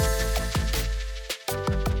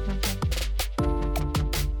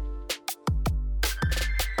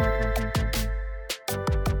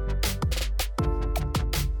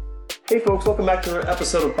Hey folks, welcome back to another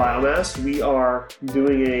episode of Biomass. We are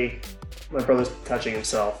doing my brother's touching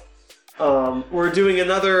himself. We're doing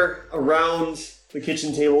another Around the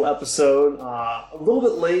Kitchen Table episode. A little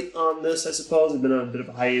bit late on this, I suppose. We've been on a bit of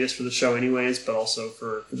a hiatus for the show anyways, but also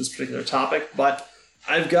for this particular topic. But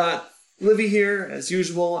I've got Livy here, as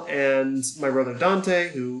usual, and my brother Dante,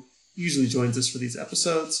 who usually joins us for these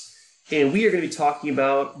episodes. And we are going to be talking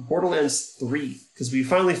about Borderlands 3, because we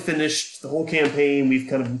finally finished the whole campaign. We've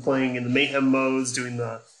kind of been playing in the Mayhem modes, doing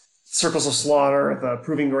the Circles of Slaughter, the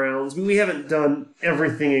Proving Grounds. We haven't done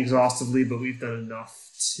everything exhaustively, but we've done enough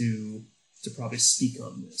to probably speak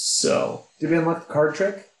on this. So, did we unlock the card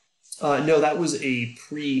trick? No, that was a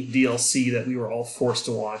pre-DLC that we were all forced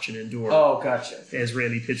to watch and endure. Oh, gotcha. As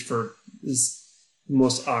Randy Pitchford is the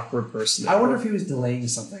most awkward person ever. I wonder if he was delaying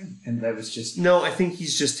something, and that was just... No, I think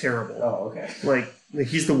he's just terrible. Oh, okay. Like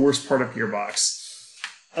he's the worst part of Gearbox.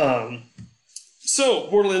 So,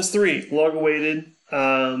 Borderlands 3, long-awaited.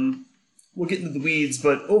 We'll get into the weeds,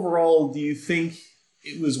 but overall, do you think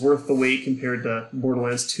it was worth the wait compared to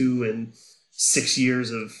Borderlands 2 and 6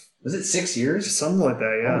 years of... Was it 6 years? Something like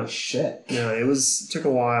that, yeah. Holy shit. Yeah, it took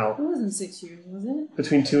a while. It wasn't 6 years, was it?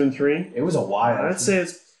 Between 2 and 3? It was a while. I'd say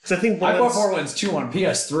it's... Because I think I bought Borderlands 2 on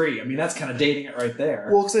PS3. I mean, that's kind of dating it right there.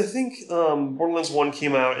 Well, because I think Borderlands 1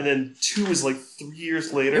 came out, and then 2 was like 3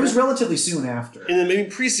 years later. It was relatively soon after. And then maybe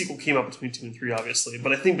pre-sequel came out between 2 and 3, obviously.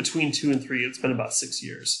 But I think between 2 and 3, it's been about 6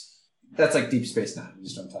 years. That's like Deep Space Nine. We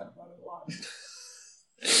just don't talk about it a lot.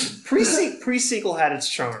 Pre-sequel had its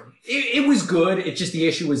charm. It was good. It's just the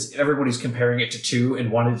issue was everybody's comparing it to 2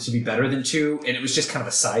 and wanted it to be better than 2, and it was just kind of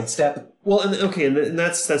a sidestep. Well, and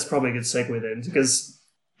that's probably a good segue then, because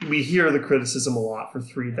we hear the criticism a lot for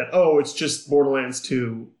 3 that, it's just Borderlands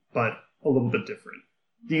 2, but a little bit different.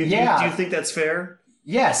 Do you think that's fair?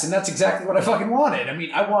 Yes, and that's exactly what I fucking wanted. I mean,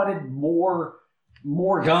 I wanted more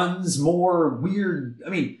guns, more weird... I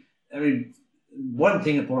mean, one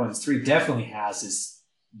thing that Borderlands 3 definitely has is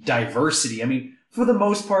diversity. I mean, for the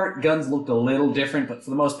most part, guns looked a little different, but for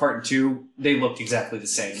the most part in 2, they looked exactly the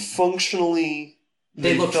same. Functionally,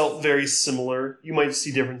 they felt very similar. You might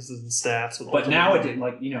see differences in stats. But now it did,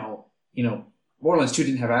 Borderlands 2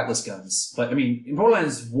 didn't have Atlas guns. But, I mean, in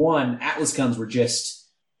Borderlands 1, Atlas guns were just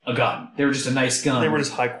a gun. They were just a nice gun. They were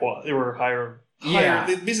just high quality. They were higher. Yeah.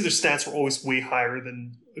 Basically, their stats were always way higher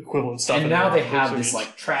than equivalent stuff. And now they have this,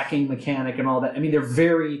 tracking mechanic and all that. I mean, they're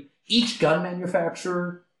very... Each gun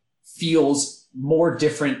manufacturer feels more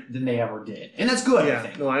different than they ever did. And that's good, I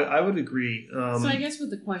think. No, I would agree. So I guess what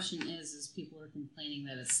the question is people are complaining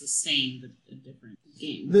that it's the same but a different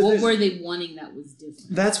game. What were they wanting that was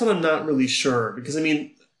different? That's what I'm not really sure. Because, I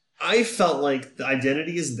mean, I felt like the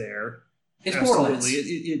identity is there. It's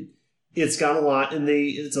absolutely. It's got a lot, and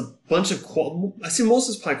it's a bunch of... I see most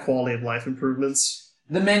of it's probably quality of life improvements.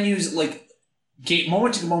 The menus,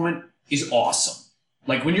 moment to moment, is awesome.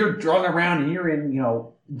 Like, when you're driving around and you're in,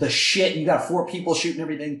 the shit, and you got 4 people shooting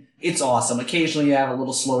everything, it's awesome. Occasionally you have a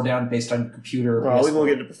little slowdown based on your computer. Well, we won't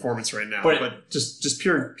get into performance right now, but just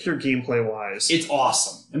pure gameplay-wise. It's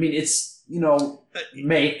awesome. I mean, it's, mayhem.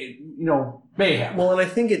 Well, and I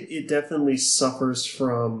think it definitely suffers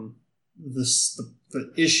from the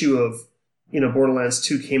issue of, Borderlands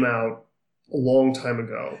 2 came out a long time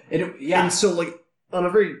ago. And so, on a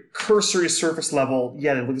very cursory surface level,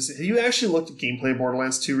 have you actually looked at gameplay of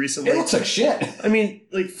Borderlands 2 recently? It looks like shit. I mean,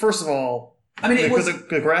 first of all,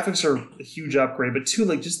 the graphics are a huge upgrade, but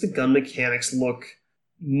 2, just the gun mechanics look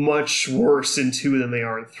much worse in 2 than they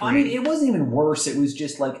are in 3. I mean, it wasn't even worse. It was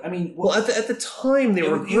just at the time they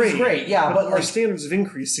were great. It was great, yeah, but our standards have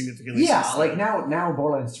increased significantly. Yeah, now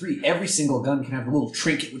Borderlands 3, every single gun can have a little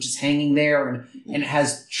trinket which is hanging there, and it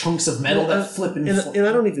has chunks of metal that flip and and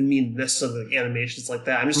I don't even mean necessarily animations like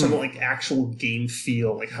that. I'm just talking about actual game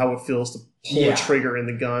feel, how it feels to pull a trigger in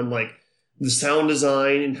the gun, the sound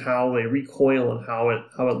design and how they recoil and how it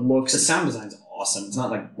looks. The sound design's awesome. It's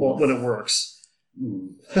not when it works.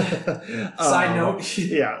 Side note.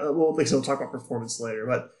 Yeah, we'll talk about performance later,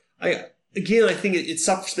 but I think it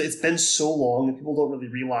sucks that it's been so long and people don't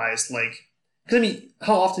really realize, because I mean,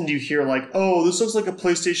 how often do you hear this looks like a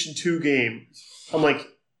PlayStation 2 game? I'm like,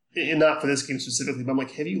 and not for this game specifically, but I'm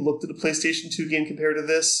like, have you looked at a PlayStation 2 game compared to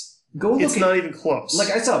this? It's not even close.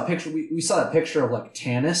 I saw a picture, we saw that picture of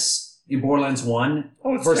Tannis in Borderlands 1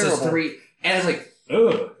 versus terrible. 3, and it's like,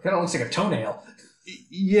 ugh, kind of looks like a toenail.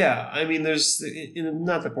 Yeah, I mean, there's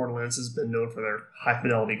not that Borderlands has been known for their high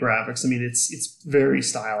fidelity graphics. I mean, it's very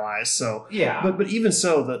stylized. So yeah, but even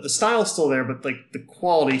so, the style's still there, but the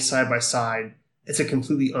quality side by side, it's a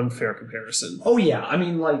completely unfair comparison. Oh yeah, I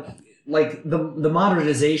mean, the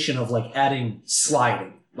modernization of adding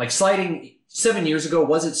sliding, sliding 7 years ago,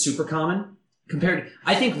 was it super common? Compared,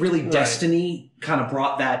 I think really Destiny kind of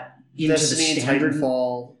brought that into Destiny, the standard.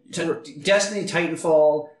 Titanfall. Destiny,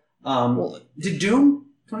 Titanfall. Did Doom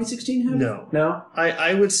 2016 have? No?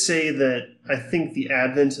 I would say that I think the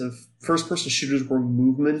advent of first-person shooters where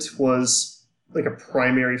movement was like a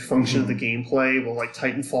primary function of the gameplay, well, like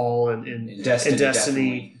Titanfall and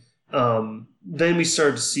Destiny. Then we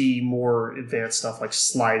started to see more advanced stuff like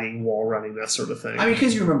sliding, wall running, that sort of thing. I mean,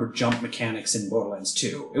 because you remember jump mechanics in Borderlands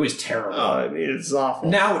 2. It was terrible. Oh, I mean, it's awful.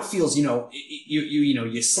 Now it feels, you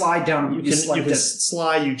slide down, you can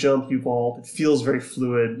slide, you jump, you vault. It feels very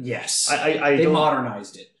fluid. Yes. They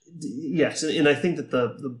modernized it. Yes, and I think that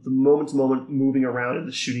the moment-to-moment moving around in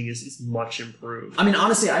the shooting is much improved. I mean,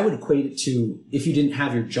 honestly, I would equate it to if you didn't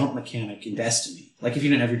have your jump mechanic in Destiny. Like, if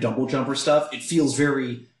you didn't have your double jumper stuff, it feels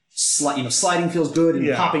very... sliding feels good,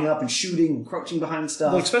 and popping up and shooting and crouching behind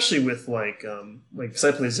stuff. Well, especially with because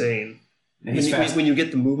I play Zane. When you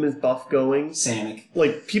get the movement buff going, Sanic.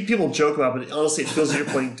 Like people joke about it, but honestly, it feels like you're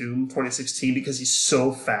playing Doom 2016 because he's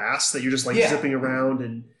so fast that you're just zipping around,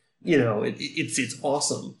 and it's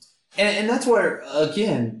awesome. And that's where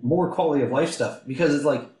again more quality of life stuff, because it's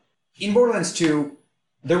like in Borderlands 2,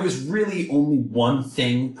 there was really only one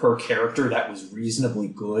thing per character that was reasonably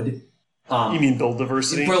good. You mean build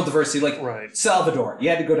diversity? Build diversity, right. Salvador, you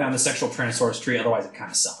had to go down the sexual transsource tree, otherwise it kind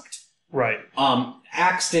of sucked. Right.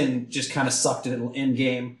 Axton just kind of sucked at end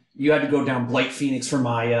game. You had to go down Blight Phoenix for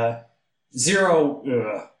Maya. Zero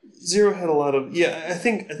had a lot of I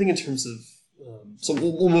think in terms of so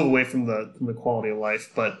we'll move away from the quality of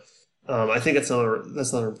life, but I think that's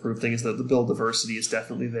another improved thing is that the build diversity is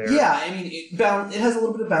definitely there. Yeah, I mean it has a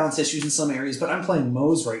little bit of balance issues in some areas, but I'm playing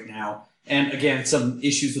Moze right now. And again, some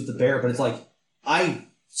issues with the bear, but it's like, I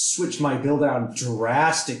switched my build out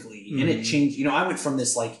drastically, and it changed. I went from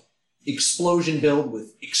this, explosion build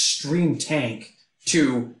with extreme tank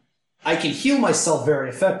to, I can heal myself very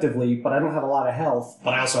effectively, but I don't have a lot of health,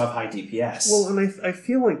 but I also have high DPS. Well, and I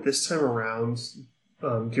feel like this time around,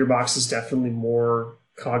 Gearbox is definitely more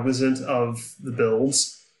cognizant of the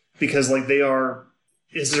builds, because,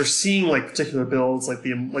 they're seeing particular builds like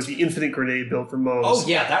the infinite grenade build for Moze. Oh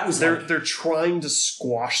yeah, that was they're trying to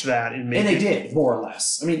squash that and make and they did more or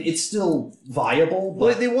less. I mean, it's still viable.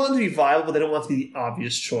 But they want it to be viable, but they don't want it to be the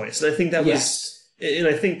obvious choice. And I think that was, and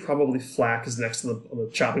I think probably Flack is next on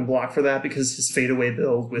the chopping block for that because his fadeaway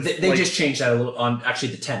build with they just changed that a little on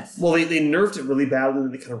actually the 10th. Well, they nerfed it really badly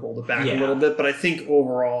and they kind of rolled it back a little bit. But I think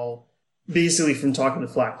overall, basically from talking to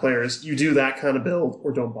Flack players, you do that kind of build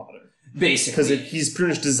or don't bother. Basically. Because he's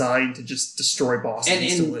pretty much designed to just destroy bosses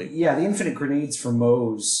instantly. The infinite grenades for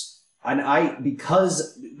Moze,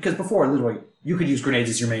 because before, literally, you could use grenades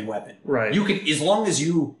as your main weapon. Right. You could, as long as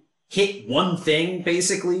you hit one thing,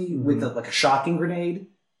 basically, with a shocking grenade,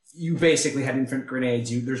 you basically had infinite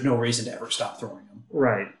grenades. There's no reason to ever stop throwing them.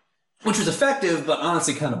 Right. Which was effective, but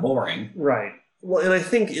honestly kind of boring. Right. Well, and I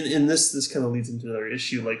think in this kind of leads into another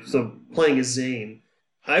issue. So playing as Zane,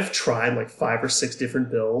 I've tried 5 or 6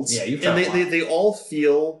 different builds. Yeah, you've tried and they all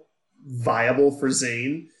feel viable for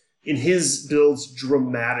Zane. And his builds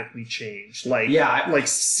dramatically change.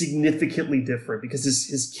 Significantly different because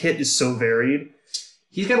his kit is so varied.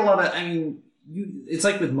 He's got a lot of, it's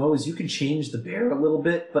like with Moze, you can change the bear a little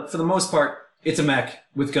bit, but for the most part, it's a mech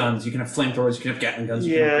with guns. You can have flamethrowers, you can have Gatling guns.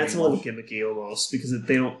 Yeah, it's a little gimmicky almost because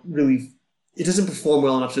they don't really... It doesn't perform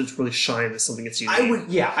well enough to really shine as something that's unique.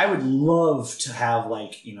 I would love to have where,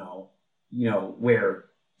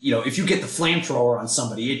 if you get the flamethrower on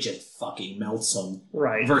somebody, it just fucking melts them.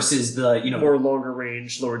 Right. Versus the, more longer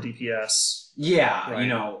range, lower DPS. Yeah,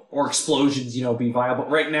 right. Or explosions, be viable.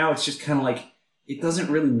 Right now, it's just kind of it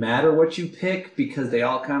doesn't really matter what you pick because they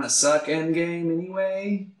all kind of suck endgame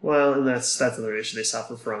anyway. Well, and that's another issue they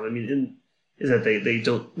suffer from. Is that they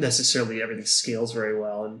don't necessarily, everything scales very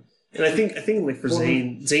well. And I think for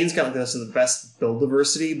Zane, Zane's got the best build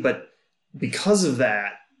diversity, but because of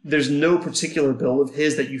that, there's no particular build of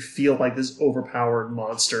his that you feel like this overpowered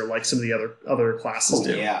monster like some of the other classes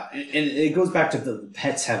do. Yeah, and it goes back to the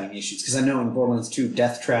pets having issues, because I know in Borderlands 2,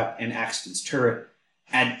 Death Trap and Axton's Turret,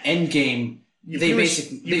 at endgame, they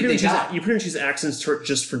die. You pretty much use Axton's Turret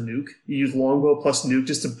just for nuke. You use Longbow plus nuke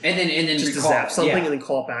just to to zap something and then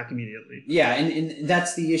call it back immediately. Yeah, and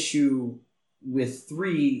that's the issue with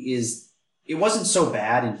 3 is it wasn't so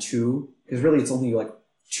bad in 2, because really it's only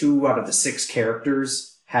 2 out of the 6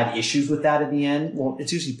 characters had issues with that in the end. Well,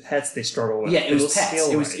 it's usually pets they struggle with. Yeah, it was pets.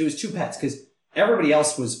 It was 2 pets, because everybody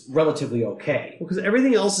else was relatively okay. Because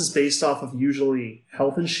everything else is based off of usually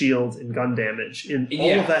health and shield and gun damage, and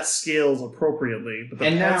all of that scales appropriately. But the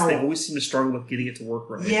pets, they always seem to struggle with getting it to work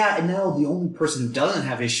right. Yeah, and now the only person who doesn't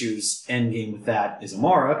have issues endgame with that is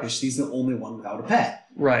Amara, because she's the only one without a pet.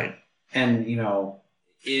 Right. And,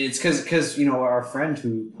 it's because our friend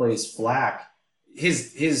who plays Flack,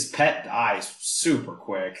 his pet dies super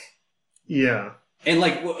quick. Yeah. And,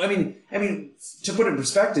 I mean, to put it in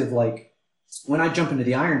perspective, when I jump into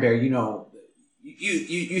the Iron Bear,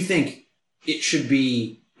 you think it should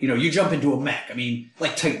be, you jump into a mech. I mean,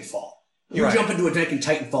 like Titanfall. You jump into a mech in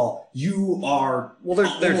Titanfall, you are...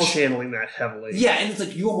 Well, they're channeling that heavily. Yeah, and it's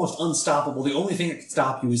like you're almost unstoppable. The only thing that can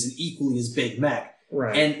stop you is an equally as big mech.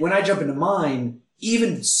 Right. And when I jump into mine,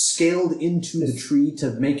 even scaled into the tree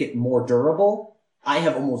to make it more durable, I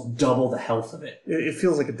have almost double the health of it. It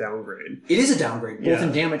feels like a downgrade. It is a downgrade, both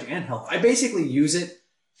in damage and health. I basically use it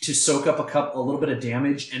to soak up a little bit of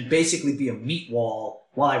damage and basically be a meat wall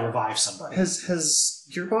while I revive somebody. Has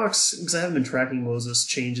Gearbox, because I haven't been tracking Moses'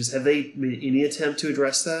 changes, have they made any attempt to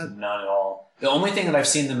address that? None at all. The only thing that I've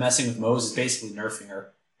seen them messing with Mose is basically nerfing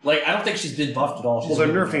her. I don't think she's been buffed at all. They're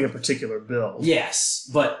nerfing a particular build. Yes,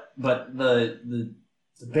 but the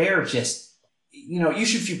bear just, you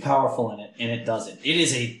should feel powerful in it, and it doesn't. It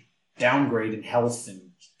is a downgrade in health and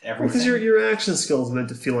everything. Because your action skill is meant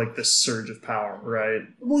to feel like this surge of power, right?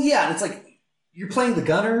 Well, yeah, and it's like you're playing the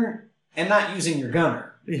gunner and not using your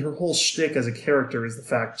gunner. Her whole shtick as a character is the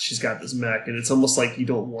fact that she's got this mech, and it's almost like you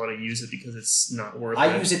don't want to use it because it's not worth it.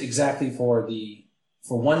 I use it exactly for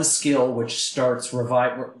one skill, which starts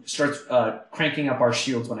cranking up our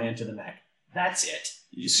shields when I enter the mech. That's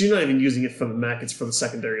it. So you're not even using it for the mech; it's for the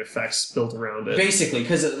secondary effects built around it. Basically,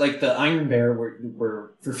 because the Iron Bear,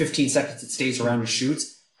 where for 15 seconds it stays around and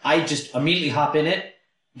shoots, I just immediately hop in it,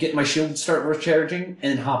 get my shield start recharging,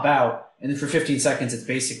 and then hop out, and then for 15 seconds it's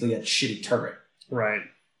basically a shitty turret. Right.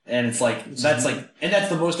 And it's that's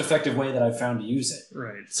the most effective way that I've found to use it.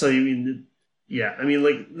 Right. So you mean, yeah, I mean,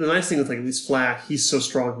 the nice thing with at least Flack, he's so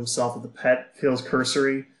strong himself that the pet feels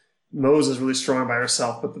cursory. Mose is really strong by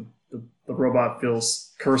herself, but the robot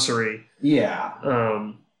feels cursory. Yeah.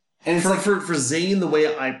 And it's for Zane, the way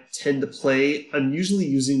I tend to play, I'm usually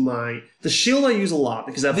using the shield. I use a lot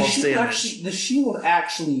because that helps damage. The shield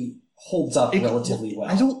actually holds up relatively well.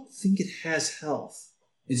 I don't think it has health.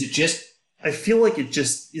 Is it just? I feel like it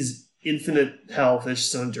just is infinite health. It's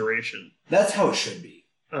just on duration. That's how it should be.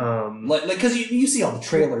 Because you see all the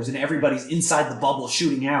trailers and everybody's inside the bubble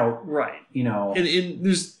shooting out. Right. And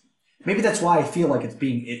there's. Maybe that's why I feel like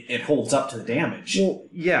it holds up to the damage. Well,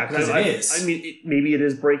 yeah, because it is. I mean, maybe it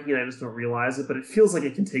is breaking and I just don't realize it, but it feels like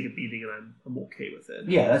it can take a beating and I'm okay with it.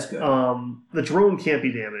 Yeah, that's good. The drone can't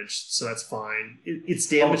be damaged, so that's fine. It's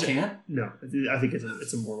damaged. Oh, it can't? No, I think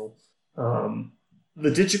it's immortal. The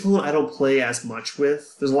Digiclone I don't play as much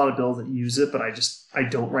with. There's a lot of builds that use it, but I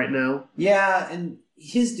don't right now. Yeah, and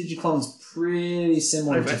his Digiclone's pretty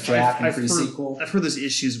similar to Jack in Pre-Sequel. I've heard there's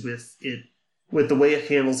issues with it. With the way it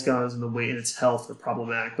handles guns and the way its health are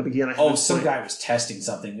problematic. But again, some guy was testing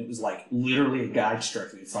something. It was literally a guy just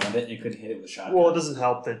directly in front of it, and you couldn't hit it with a shotgun. Well, it doesn't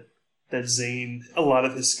help that Zane, a lot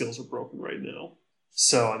of his skills are broken right now.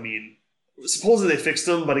 So, I mean, supposedly they fixed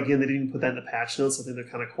them, but again, they didn't put that in the patch notes. I think they're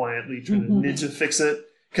kind of quietly trying to ninja fix it.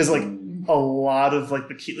 Because, a lot of,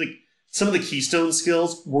 some of the Keystone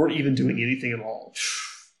skills weren't even doing anything at all.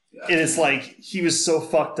 And it's he was so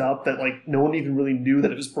fucked up that no one even really knew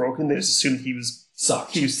that it was broken. They just assumed he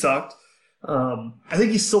sucked. I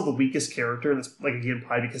think he's still the weakest character, and it's again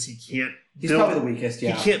probably because he can't. He's probably the weakest.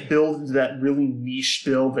 Yeah, he can't build into that really niche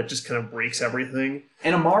build that just kind of breaks everything.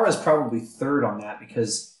 And Amara's probably third on that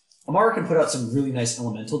because Amara can put out some really nice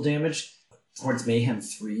elemental damage towards Mayhem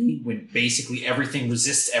 3 when basically everything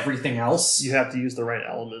resists everything else. You have to use the right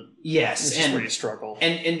element. Yes, which is where you struggle.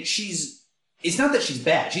 And she's. It's not that she's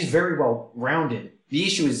bad. She's very well rounded. The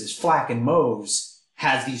issue is Flack and Mose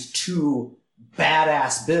has these two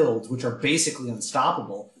badass builds, which are basically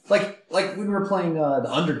unstoppable. Like when we were playing the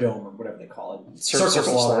Underdome or whatever they call it, Circle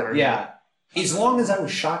Slider. Yeah. As long as I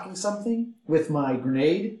was shocking something with my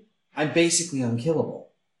grenade, I'm basically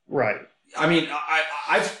unkillable. Right. I mean,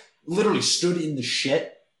 I've literally stood in the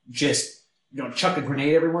shit, just chuck a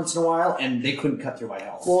grenade every once in a while, and they couldn't cut through my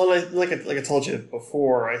health. Well, and like I told you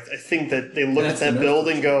before, I think that they look at that build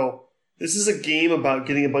and go, this is a game about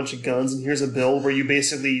getting a bunch of guns, and here's a build where you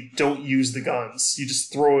basically don't use the guns. You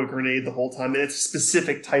just throw a grenade the whole time, and it's a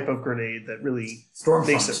specific type of grenade that really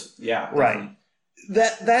makes it. Yeah. Right.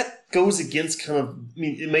 That goes against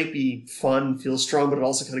it might be fun, feel strong, but it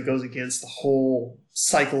also kind of goes against the whole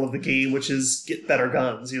cycle of the game, which is get better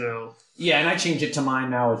guns, Yeah, and I changed it to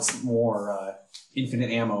mine now. It's more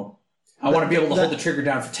infinite ammo. I want to be able to hold the trigger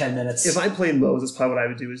down for 10 minutes. If I played MOS, that's probably what I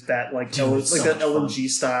would do. Is that like Dude, like so that much fun. LMG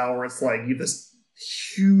style where it's like you have this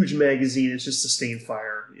huge magazine. It's just sustained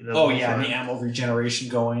fire. You know? Oh yeah, and the ammo regeneration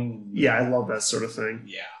going. Yeah, I love that sort of thing.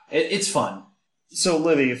 Yeah, it's fun. So,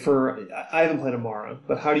 Livy, I haven't played Amara,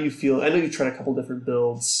 but how do you feel? I know you've tried a couple different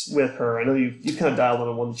builds with her. I know you've kind of dialed in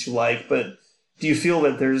on one that you like, but do you feel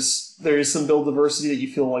that there is some build diversity that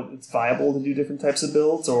you feel like it's viable to do different types of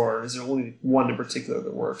builds, or is there only one in particular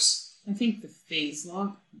that works? I think the phase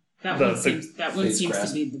lock one seems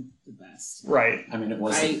to be the best. Right. I mean, it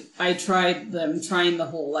was. I'm trying the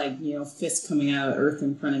whole fist coming out of earth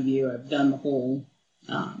in front of you. I've done the whole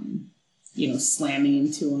slamming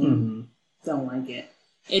into him. Mm-hmm. Don't like it.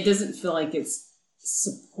 It doesn't feel like it's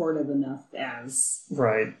supportive enough as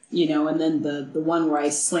right. And then the one where I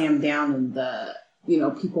slam down and the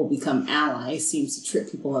people become allies seems to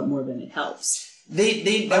trip people up more than it helps.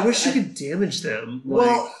 I wish you could damage them.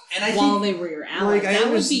 Well, and I while think they were your allies, that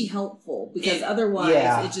would be helpful because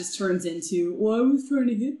otherwise it just turns into, well, I was trying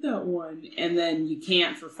to hit that one, and then you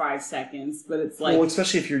can't for 5 seconds. But it's like, well,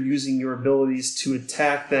 especially if you're using your abilities to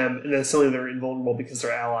attack them, and then suddenly they're invulnerable because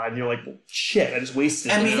they're allied, and you're like, well, shit, I just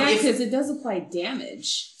wasted. I mean, because it does apply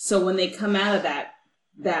damage. So when they come out of that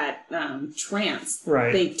trance,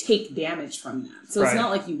 right, they take damage from that. So it's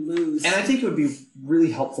not like you lose. And I think it would be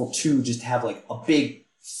really helpful too, just to have like a big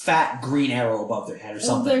fat green arrow above their head or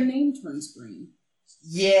something. Well, their name turns green.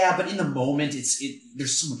 Yeah, but in the moment,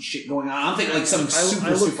 there's so much shit going on. I don't think like something super I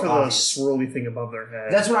look super for obvious. the swirly thing above their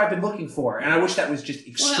head. That's what I've been looking for, and I wish that was just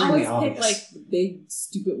extremely I always obvious. pick like the big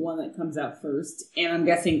stupid one that comes out first, and I'm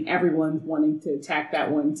guessing everyone's wanting to attack that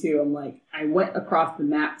one too. I'm like, I went across the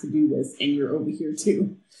map to do this, and you're over here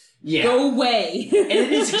too. Yeah. Go away. And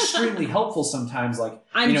it is extremely helpful sometimes. Like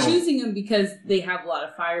I'm choosing them because they have a lot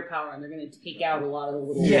of firepower and they're going to take out a lot of the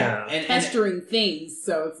little pestering things.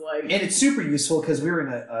 So it's like, and it's super useful because we were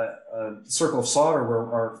in a circle of slaughter where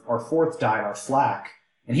our fourth died, our flak,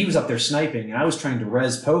 and he was up there sniping, and I was trying to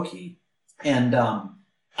res Pokey, and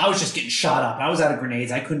I was just getting shot up. I was out of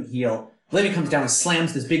grenades. I couldn't heal. Lady comes down and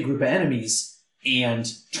slams this big group of enemies and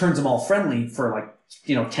turns them all friendly for like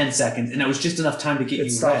 10 seconds, and that was just enough time to get It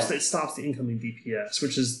stops the incoming DPS,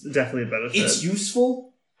 which is definitely a benefit. It's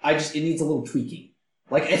useful. It needs a little tweaking.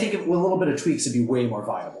 Like, I think with a little bit of tweaks, it'd be way more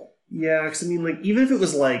viable. Yeah, because I mean, like, even if it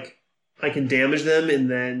was like, I can damage them, and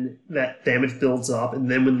then that damage builds up, and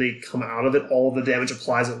then when they come out of it, all the damage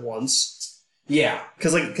applies at once. Yeah.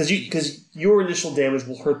 Because your initial damage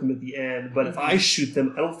will hurt them at the end, but if I shoot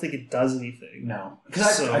them, I don't think it does anything. No.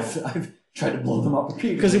 Because I've tried to blow them up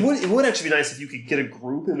repeatedly. Because it would actually be nice if you could get a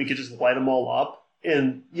group and we could just light them all up.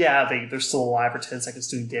 And yeah, they're still alive for 10 seconds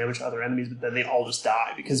doing damage to other enemies, but then they all just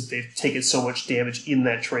die because they've taken so much damage in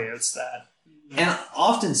that trance that... And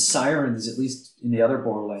often sirens, at least in the other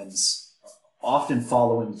Borderlands, often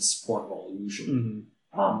follow in the support role, usually.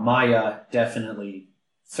 Mm-hmm. Maya definitely...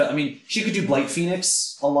 she could do Blight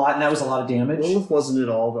Phoenix a lot, and that was a lot of damage. Lilith wasn't at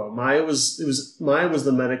all, though. Maya was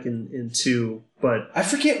the medic in 2, but... I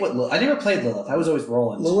forget what Lilith... I never played Lilith. I was always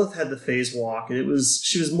Roland. Lilith had the phase walk, and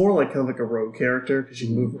she was more like kind of like a rogue character, because she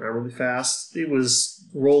could move around really fast.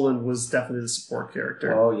 Roland was definitely the support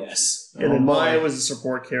character. Oh, yes. And then Maya was the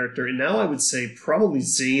support character, and now I would say probably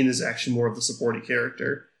Zane is actually more of the supporty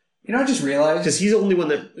character. I just realized... Because he's the only one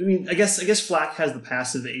that... I guess Flak has the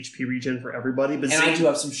passive HP regen for everybody, but Zane... And I do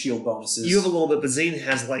have some shield bonuses. You have a little bit, but Zane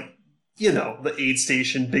has, like, the aid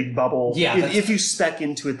station, big bubble. Yeah. If you spec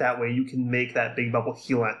into it that way, you can make that big bubble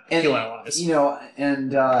heal allies.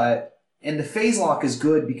 And the phase lock is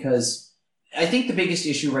good because I think the biggest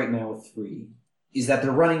issue right now with 3 is that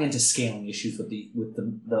they're running into scaling issues with the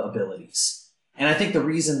abilities. And I think the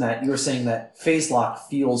reason that you're saying that phase lock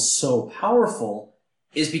feels so powerful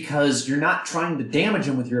is because you're not trying to damage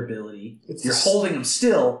them with your ability. You're holding them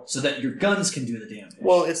still so that your guns can do the damage.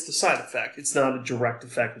 Well, it's the side effect. It's not a direct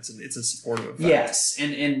effect. It's a supportive effect. Yes,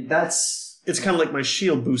 and that's... It's kind of like my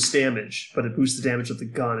shield boosts damage, but it boosts the damage of the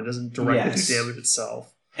gun. It doesn't directly do damage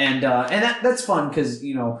itself. And that's fun because,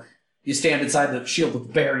 you stand inside the shield with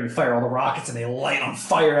the bear and you fire all the rockets and they light on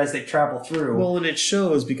fire as they travel through. Well, and it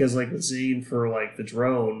shows because, like, with Zane for, like, the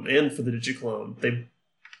drone and for the Digiclone,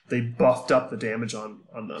 they buffed up the damage on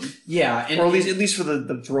them. Yeah. Or at least for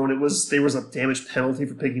the drone, there was a damage penalty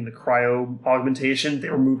for picking the cryo augmentation. They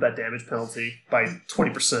removed that damage penalty by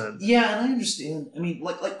 20%. Yeah, and I understand.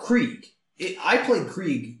 Like Krieg. I played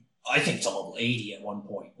Krieg, I think it's a level 80 at one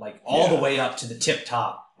point. Like, all the way up to the tip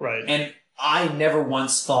top. Right. And I never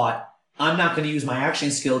once thought, I'm not going to use my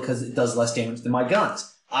action skill because it does less damage than my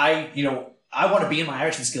guns. I want to be in my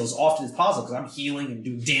action skill as often as possible because I'm healing and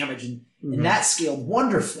doing damage, and that scaled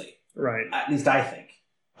wonderfully. Right. At least I think.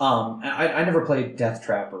 I never played Death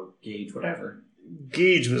Trap or Gauge, whatever.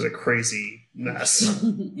 Gauge was a crazy mess.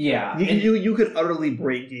 Yeah. You could utterly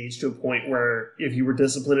break Gauge to a point where if you were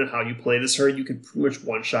disciplined in how you played as her, you could pretty much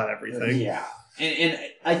one-shot everything. Yeah. And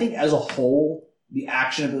I think as a whole, the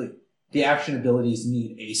action abilities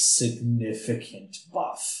need a significant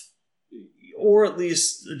buff. Or at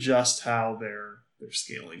least adjust how they're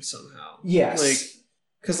scaling somehow. Yes.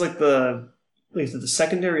 Because the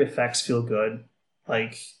secondary effects feel good.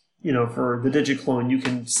 Like, for the Digiclone, you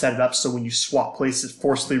can set it up so when you swap places, it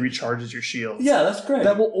forcibly recharges your shield. Yeah, that's great.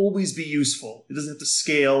 That will always be useful. It doesn't have to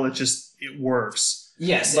scale, it works.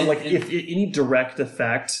 Yes. But if any direct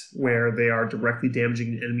effect where they are directly damaging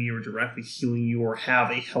an enemy or directly healing you or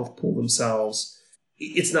have a health pool themselves,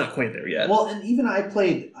 it's not quite there yet. Well, and even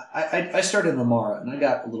I started Amara, and I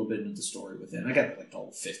got a little bit into the story with it. I got like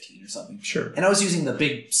level 15 or something. Sure. And I was using the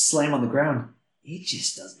big slam on the ground. It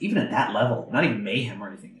just doesn't, even at that level, not even Mayhem or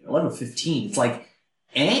anything, at level 15, it's like,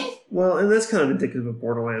 Well, and that's kind of indicative of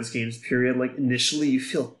Borderlands games, period. Like, initially, you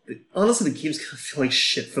feel... Honestly, the games kind of feel like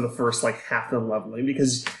shit for the first, half the leveling,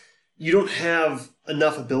 because you don't have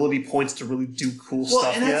enough ability points to really do cool stuff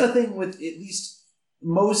Well, and that's the thing with, at least,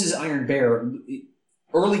 Moses Iron Bear,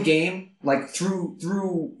 early game, through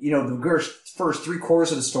the first 3/4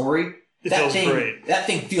 of the story... It feels great. That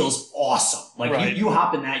thing feels awesome. Right. You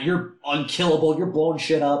hop in that, you're unkillable, you're blowing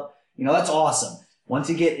shit up. That's awesome. Once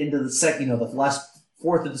you get into the last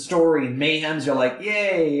fourth of the story and Mayhems, you're like,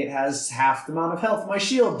 yay, it has half the amount of health my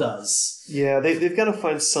shield does. Yeah, they've got to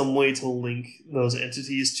find some way to link those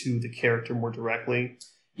entities to the character more directly.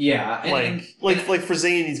 Yeah. Like for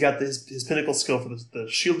Zane, he's got his pinnacle skill for the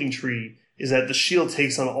shielding tree is that the shield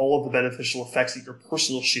takes on all of the beneficial effects that your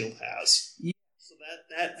personal shield has. Yeah.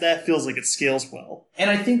 That feels like it scales well. And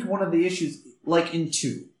I think one of the issues, like in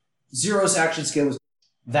 2, Zero's action scale was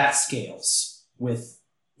that scales with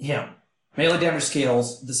him. Melee damage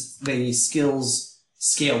scales, the skills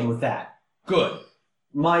scaled with that. Good.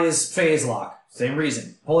 Maya's phase lock, same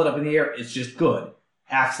reason. Pull it up in the air, it's just good.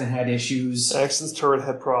 Axton had issues. Axton's turret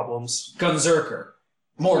had problems. Gunzerker.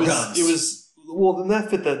 More guns. Well, then that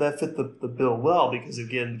fit the bill well, because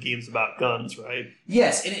again, the game's about guns, right?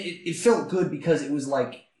 Yes, and it felt good because it was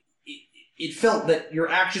like it felt that your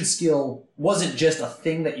action skill wasn't just a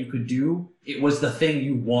thing that you could do; it was the thing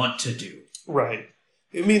you want to do. Right.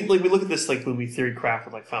 I mean, we look at this when we theory craft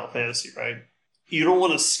with Final Fantasy, right? You don't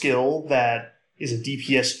want a skill that is a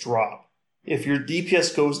DPS drop. If your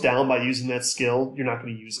DPS goes down by using that skill, you're not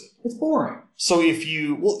going to use it. It's boring. So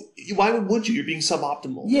why would you? You're being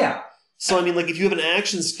suboptimal. Yeah. So, I mean, if you have an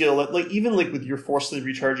action skill, even with your forcibly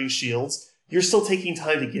recharging shields, you're still taking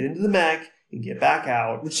time to get into the mech and get back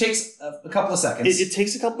out. Which takes a couple of seconds. It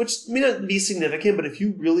takes a couple, which may not be significant, but if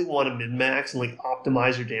you really want to min-max and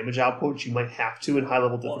optimize your damage output, which you might have to in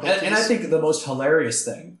high-level difficulties. And I think the most hilarious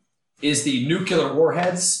thing is the nuclear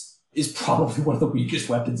warheads is probably one of the weakest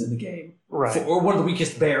weapons in the game. Right. Or one of the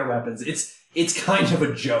weakest bear weapons. It's kind of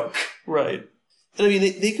a joke. Right. And I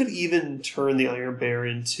mean, they could even turn the Iron Bear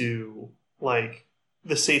into,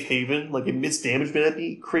 the safe haven. Its damage may not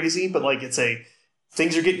be crazy, but,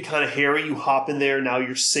 things are getting kind of hairy, you hop in there, now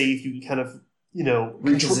you're safe, you can kind of,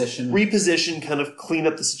 reposition, kind of clean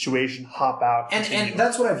up the situation, hop out. And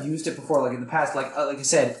that's what I've used it before, in the past. Like I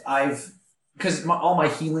said, because all my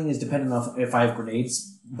healing is dependent on if I have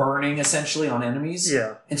grenades burning, essentially, on enemies.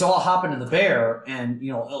 Yeah. And so I'll hop into the bear, and,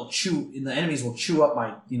 the enemies will chew up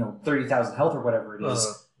my, 30,000 health or whatever it is,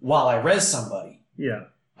 while I res somebody. Yeah.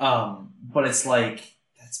 But it's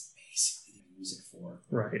that's basically what I use it for.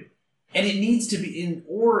 Right. And it needs to be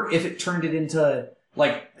or if it turned it into,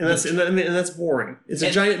 And that's boring. It's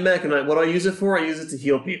a giant mech, and what do I use it for? I use it to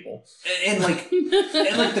heal people. And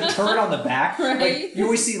the turret on the back, right? You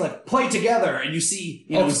always see play together, and you see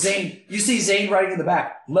Zane. You see Zane riding in the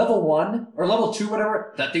back, level 1 or level 2,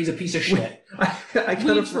 whatever. That thing's a piece of shit. I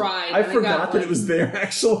forgot that it was there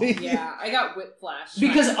actually. Yeah, I got whiplash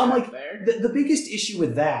because I'm the biggest issue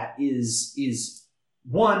with that is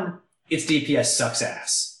 1, its DPS sucks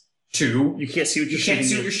ass. 2, you can't see what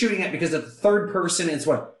you're shooting at because of the third person. It's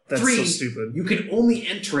what? That's 3, so stupid. You can only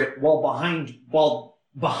enter it while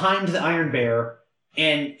behind the Iron Bear,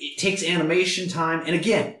 and it takes animation time. And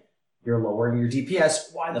again, you're lowering your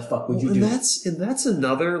DPS. Why the fuck would you do that? And that's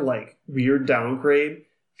another weird downgrade.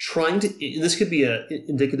 And this could be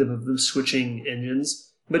indicative of them switching engines.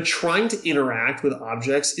 But trying to interact with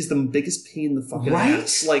objects is the biggest pain in the fucking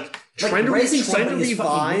ass. Trying to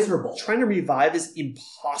revive is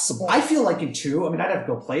impossible. I feel in 2, I'd have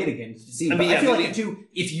to go play it again to see. I feel in 2,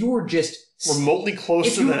 if you're just remotely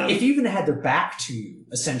close to them. If you even had their back to you,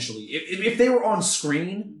 essentially, if they were on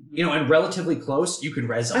screen, and relatively close, you could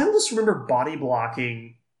res them. I almost remember body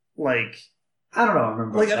blocking, like... I don't know. I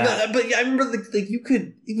remember but I remember you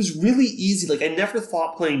could. It was really easy. Like I never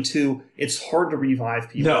thought playing 2, it's hard to revive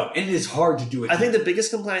people. No, and it is hard to do it. I think the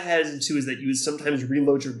biggest complaint I had in 2 is that you would sometimes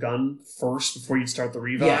reload your gun first before you'd start the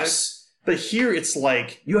revive. Yes, but here it's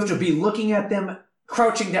like you have to be looking at them,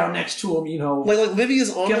 crouching down next to them. like Livia's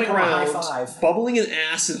on the giving them a high ground, five. bubbling in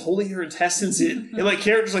acid, holding her intestines in, and my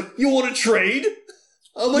character's like, "You want to trade?"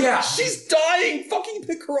 I'm like, Yeah. "She's dying. Fucking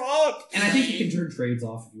pick her up." And I think you can turn trades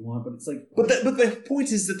off if you want, but it's like... But the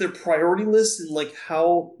point is that their priority list and like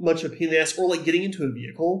how much of a pain in the ass, or like getting into a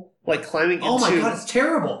vehicle, like climbing into... Oh my god, it's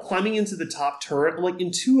terrible! Climbing into the top turret. I'm like,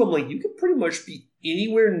 in 2, I'm like, you could pretty much be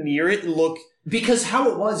anywhere near it and look... Because how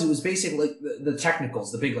it was basically like the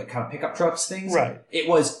technicals, the big like kind of pickup trucks things. Right. It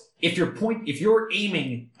was, if you're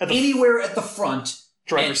aiming anywhere at the front...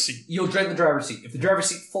 Driver's seat. You'll dread the driver's seat. If the driver's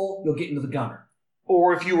seat's full, you'll get into the gunner.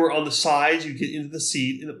 Or if you were on the sides, you get into the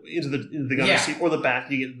seat, into the gunner seat, or the back,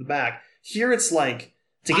 you get into the back. Here it's like,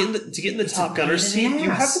 to get in the top gunner seat, you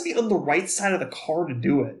have to be on the right side of the car to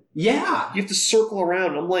do it. Yeah. You have to circle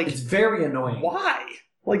around. I'm like... It's very annoying. Why?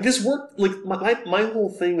 Like, this worked... Like, my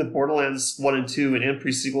whole thing with Borderlands 1 and 2 and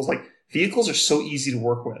pre-sequels, like, vehicles are so easy to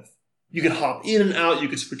work with. You can hop in and out, you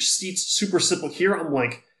can switch seats, super simple. Here, I'm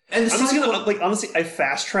like... I'm just gonna, like, honestly, I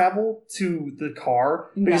fast travel to the car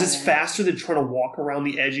because it's faster than trying to walk around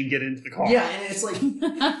the edge and get into the car. Yeah, and it's like,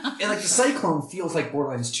 the Cyclone feels like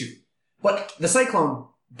Borderlands 2. But the Cyclone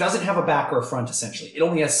doesn't have a back or a front, essentially. It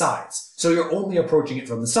only has sides. So you're only approaching it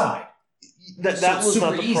from the side. That was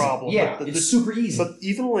not the problem. Yeah, it's super easy. But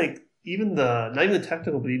even not even the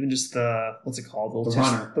technical, but even just the, what's it called? The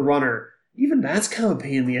runner. The runner. Even that's kind of a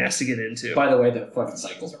pain in the ass to get into. By the way, the fucking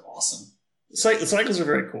cycles are awesome. The cycles are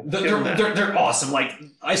very cool. They're awesome. Like,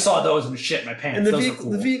 I saw those and shit in my pants. And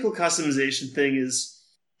the vehicle customization thing is,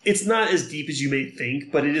 it's not as deep as you may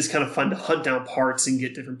think, but it is kind of fun to hunt down parts and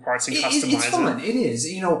get different parts and customize them. It's fun. It is.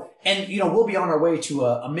 And we'll be on our way to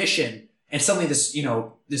a mission, and suddenly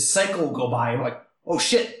this cycle will go by, and we're like, oh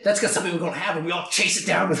shit, that's got something we're going to have, and we all chase it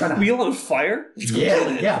down and try to... Wheel on fire?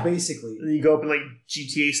 Yeah, basically. And you go up and, like,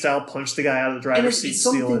 GTA style, punch the guy out of the driver's seat, it's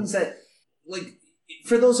some steal things that, like...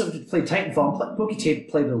 For those of you who played Titanfall, Pokey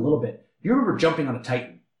played it a little bit. You remember jumping on a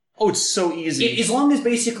Titan? Oh, it's so easy. As long as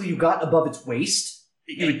basically you got above its waist,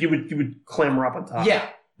 you would clamber up on top. Yeah,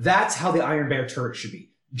 that's how the Iron Bear turret should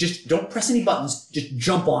be. Just don't press any buttons. Just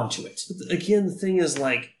jump onto it. But again, the thing is,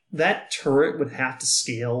 like, that turret would have to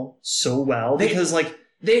scale so well because, like,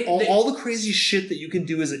 all the crazy shit that you can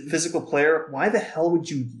do as a physical player. Why the hell would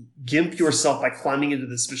you gimp yourself by climbing into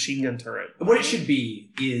this machine gun turret? What it should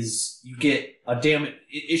be is you get a damage.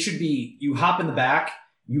 It should be you hop in the back,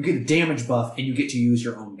 you get a damage buff, and you get to use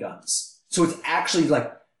your own guns. So it's actually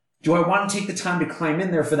like, do I want to take the time to climb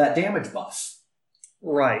in there for that damage buff?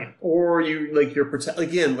 Right. Or you're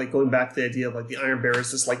again, like going back to the idea of like the Iron Bear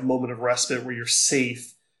is this like moment of respite where you're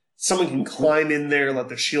safe. Someone can climb in there, let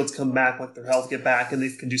their shields come back, let their health get back, and they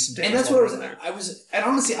can do some damage. And that's what and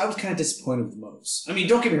honestly, I was kind of disappointed with Mose. I mean,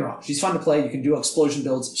 don't get me wrong. She's fun to play. You can do explosion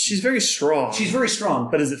builds. She's very strong.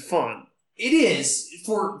 But is it fun? It is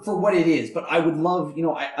for what it is. But I would love,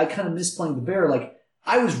 I kind of miss playing the bear. Like,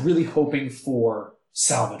 I was really hoping for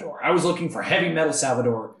Salvador. I was looking for heavy metal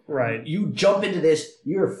Salvador. Right. You jump into this,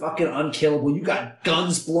 you're fucking unkillable. You got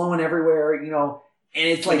guns blowing everywhere, and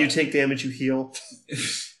it's like... When you take damage, you heal.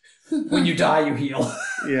 When you die, you heal.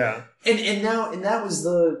 Yeah. And that was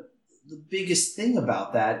the biggest thing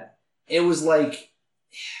about that. It was like,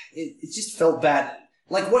 it just felt bad.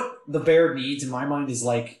 Like, what the bear needs, in my mind, is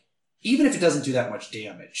like, even if it doesn't do that much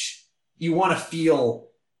damage, you want to feel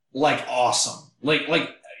like awesome. Like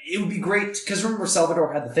it would be great, because remember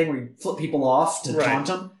Salvador had the thing where you flip people off to taunt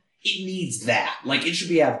them? It needs that. Like, it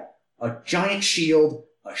should have a giant shield,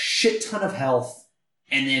 a shit ton of health,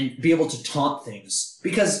 and then be able to taunt things.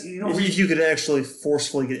 Because, if you could actually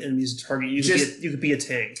forcefully get enemies to target, you could be a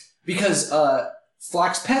tank. Because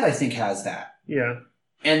Flax Pet, I think, has that. Yeah.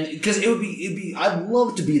 And because it'd be I'd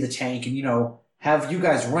love to be the tank and, have you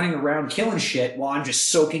guys running around killing shit while I'm just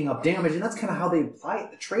soaking up damage. And that's kind of how they apply it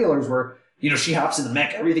in the trailers where, she hops in the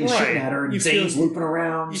mech, everything's shooting at her, and Zane's looping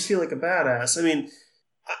around. You feel like a badass. I mean,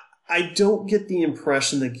 I don't get the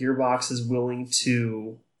impression that Gearbox is willing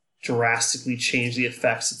to drastically change the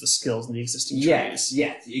effects of the skills in the existing trees.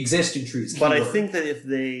 Yes, the existing trees. But I think that if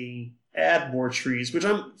they add more trees, which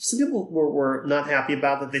some people were not happy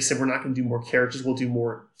about, that they said we're not going to do more characters, we'll do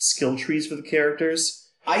more skill trees for the characters.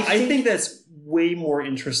 I think that's way more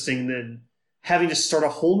interesting than having to start a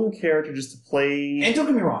whole new character just to play. And don't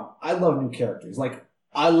get me wrong, I love new characters. Like,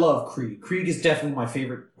 I love Krieg. Krieg is definitely my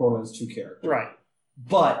favorite Borderlands 2 character. Right.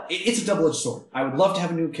 But it's a double-edged sword. I would love to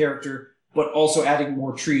have a new character, but also adding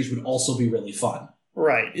more trees would also be really fun.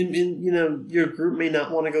 Right. And your group may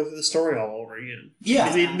not want to go through the story all over again.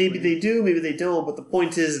 Yeah. Maybe they do, maybe they don't, but the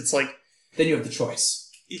point is, it's like... Then you have the choice.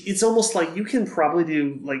 It's almost like you can probably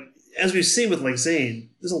do, like, as we've seen with, like, Zane,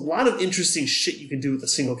 there's a lot of interesting shit you can do with a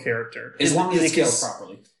single character. As long as it scales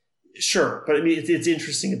properly. Sure, but I mean, it's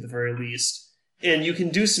interesting at the very least. And you can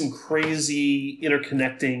do some crazy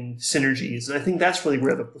interconnecting synergies. And I think that's really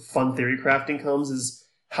where the fun theory crafting comes, is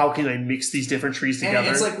how can I mix these different trees together? And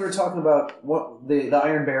it's like we were talking about, what the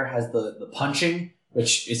Iron Bear has the punching,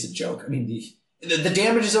 which is a joke. I mean, the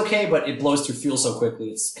damage is okay, but it blows through fuel so quickly,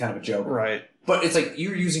 it's kind of a joke. Right. But it's like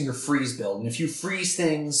you're using your freeze build, and if you freeze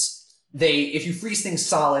things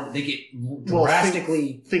solid, they get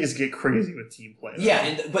drastically... Things get crazy with team play. Though.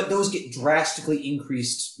 Yeah, but those get drastically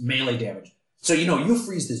increased melee damage. So, you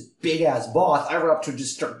freeze this big-ass boss, I run up to it,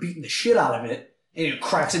 just start beating the shit out of it, and it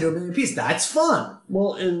cracks into a million pieces. That's fun!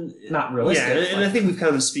 Well, and... Not realistic. Yeah, and I think we've kind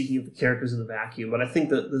of been speaking of the characters in the vacuum, but I think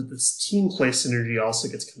that this team play synergy also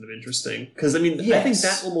gets kind of interesting. Because, I mean, yes. I think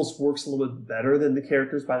that almost works a little bit better than the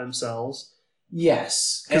characters by themselves.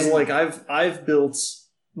 Yes. Because, like, I've built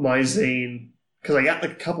my Zane, because I got,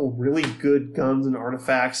 like, a couple really good guns and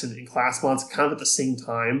artifacts and class mods kind of at the same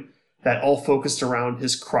time that all focused around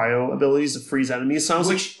his cryo abilities to freeze enemies. So I was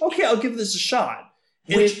like, okay, I'll give this a shot.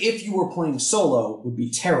 And which, if you were playing solo, would be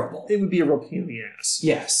terrible. It would be a real pain in the ass.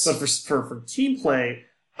 Yes. But for team play,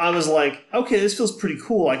 I was like, okay, this feels pretty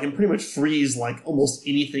cool. I can pretty much freeze, like, almost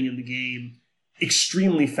anything in the game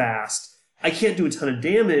extremely fast. I can't do a ton of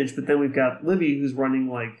damage, but then we've got Livy, who's running,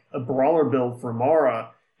 like, a brawler build for Mara,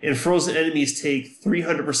 and frozen enemies take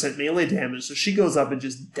 300% melee damage, so she goes up and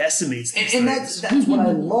just decimates these and things. that's what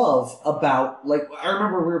I love about, like, I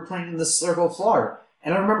remember we were playing in the Circle of Slaughter,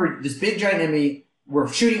 and I remember this big giant enemy, we're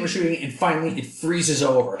shooting, and finally it freezes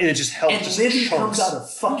over. And it just helps. And Livy comes out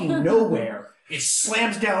of fucking nowhere, it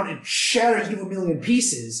slams down and shatters into a million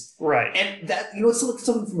pieces. Right. And that, it's like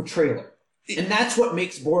something from a trailer. And that's what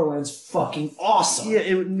makes Borderlands fucking awesome. Yeah,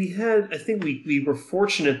 and I think we were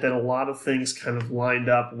fortunate that a lot of things kind of lined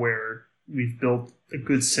up where we've built a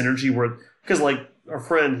good synergy because like our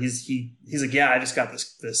friend, he's like, yeah, I just got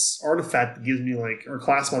this artifact that gives me like, or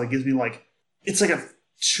class mod that gives me like, it's like a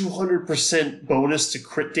 200% bonus to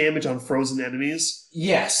crit damage on frozen enemies.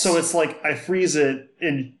 Yes. So it's like, I freeze it,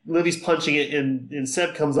 and Livy's punching it, and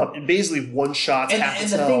Seb comes up, and basically one-shots half And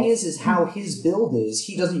its the health. thing is how his build is,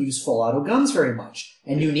 he doesn't use full auto guns very much.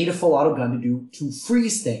 And you need a full auto gun to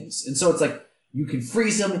freeze things. And so it's like, you can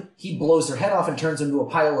freeze him, he blows their head off and turns into a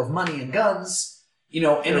pile of money and guns, and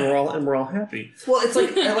we're all happy. Well, it's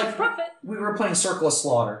like, we were playing Circle of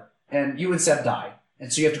Slaughter, and you and Seb die.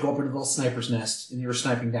 And so you have to go up into the little sniper's nest, and you're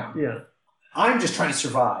sniping down. Yeah. I'm just trying to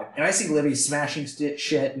survive, and I see Livy smashing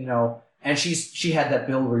shit, and she had that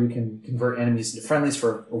build where you can convert enemies into friendlies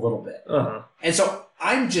for a little bit. Uh-huh. And so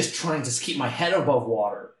I'm just trying to keep my head above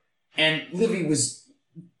water, and Livy was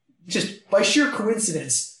just, by sheer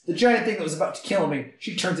coincidence, the giant thing that was about to kill me,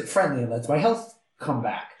 she turns it friendly and lets my health come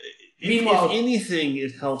back. Meanwhile, if anything,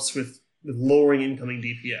 it helps with lowering incoming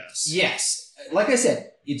DPS. Yes. Like I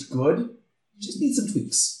said, it's good. Just need some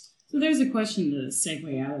tweaks. So there's a question to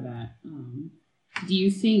segue out of that. Do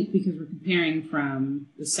you think, because we're comparing from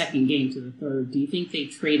the second game to the third, do you think they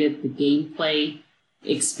traded the gameplay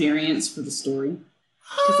experience for the story?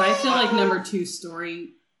 Because I feel like number 2's story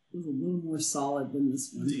was a little more solid than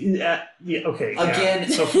this one. Yeah, okay. Again,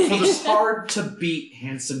 yeah. So it's hard to beat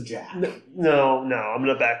Handsome Jack. No, I'm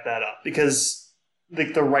going to back that up, because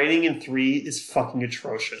the writing in 3 is fucking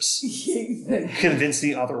atrocious. Convince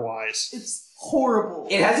me otherwise. It's horrible.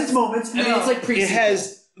 It has its moments. I mean, it's like pre-sequel. It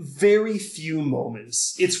has very few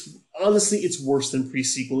moments. Honestly, it's worse than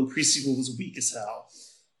pre-sequel, and pre-sequel was weak as hell.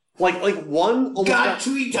 Like one got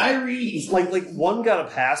Tweet Diary. Like one got a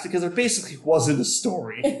pass because there basically wasn't a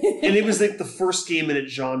story, and it was like the first game in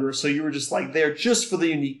its genre, so you were just like there just for the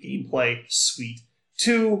unique gameplay. Sweet.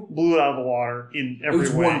 2 blew it out of the water in every way. It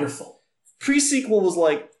was wonderful. Pre-sequel was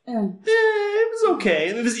like, it was okay.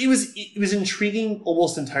 It was intriguing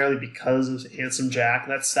almost entirely because of Handsome Jack.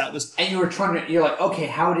 That was. And you're like, okay,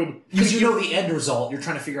 how did? Because you know the end result. You're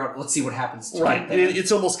trying to figure out. Let's see what happens. Right. And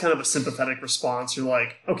it's almost kind of a sympathetic response. You're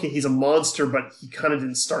like, okay, he's a monster, but he kind of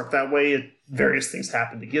didn't start that way. And various things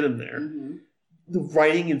happened to get him there. Mm-hmm. The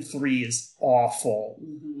writing in 3 is awful.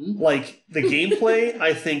 Mm-hmm. Like the gameplay,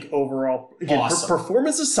 I think overall, again, awesome.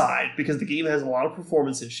 Performance aside, because the game has a lot of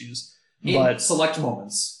performance issues. In but select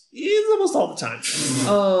moments. It's almost all the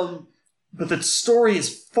time. but the story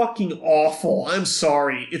is fucking awful. I'm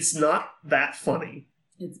sorry. It's not that funny.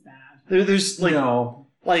 It's bad. There's like, No.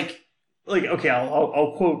 like, okay,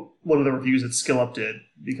 I'll quote one of the reviews that SkillUp did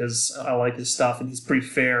because I like his stuff and he's pretty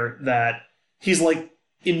fair that he's like,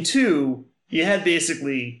 in 2, you had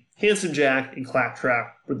basically Handsome Jack and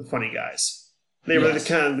Claptrap were the funny guys. They were the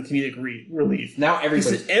kind of the comedic relief. Now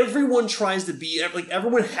everyone tries to be, like,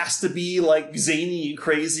 everyone has to be, like, zany and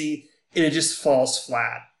crazy, and it just falls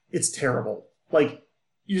flat. It's terrible. Like,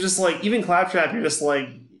 you're just like, even Claptrap, you're just like,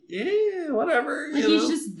 whatever. Like, he's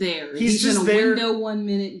just there. He's just in a there. window 1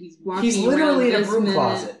 minute, he's walking He's literally around in a broom minute,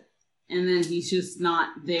 closet. and then he's just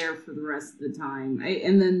not there for the rest of the time.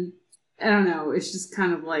 And then, I don't know, it's just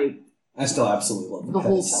kind of like... I still absolutely love the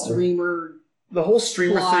whole streamer... The whole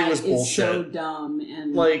streamer thing was is bullshit. so dumb,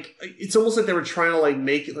 and like, it's almost like they were trying to like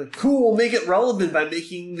make it like cool, make it relevant by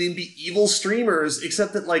making them be evil streamers.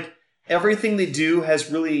 Except that like everything they do has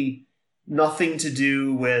really nothing to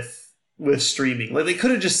do with streaming. Like they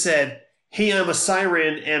could have just said, "Hey, I'm a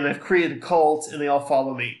siren and I've created a cult and they all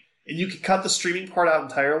follow me," and you could cut the streaming part out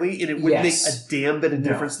entirely, and it wouldn't make a damn bit of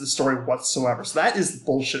difference to the story whatsoever. So that is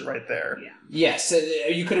bullshit right there. yeah. Yes,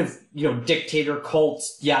 you could have, dictator, cult,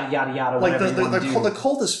 yada, yada, yada, Like, whatever the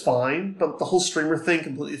cult is fine, but the whole streamer thing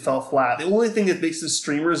completely fell flat. The only thing that makes them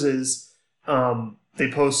streamers is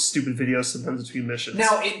they post stupid videos sometimes between missions.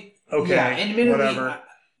 Now, admittedly, whatever.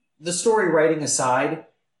 The story writing aside,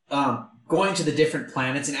 going to the different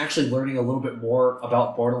planets and actually learning a little bit more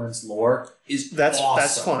about Borderlands lore is awesome.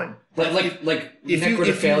 That's fine. Like if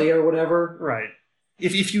Necrophilia or whatever. Right.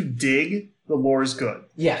 If you dig, the lore is good.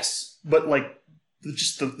 Yes. But like,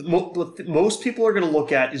 just most people are going to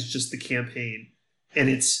look at is just the campaign, and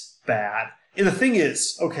it's bad. And the thing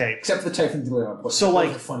is, okay, except for the Typhon Delirium. So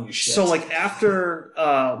like, funny as shit. So like after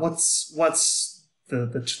what's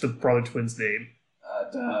the brother twin's name?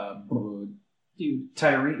 Dude,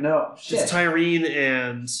 Tyrene? No, shit. It's Tyrene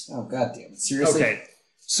and oh goddamn! Seriously. Okay,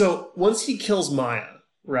 so once he kills Maya,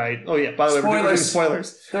 right? Oh yeah. By the way, we're doing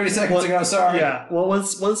spoilers. 30 seconds ago. Sorry. Yeah. Well,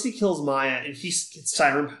 once he kills Maya and he gets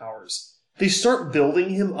siren powers, they start building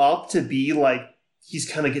him up to be like he's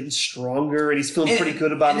kind of getting stronger and he's feeling pretty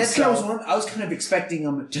good about himself. I was kind of expecting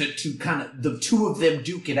them to kind of the two of them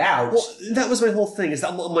duke it out. Well, that was my whole thing. Is that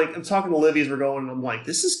I'm talking to Olivia as we're going, and I'm like,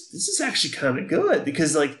 this is actually kind of good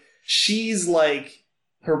because like she's like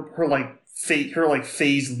her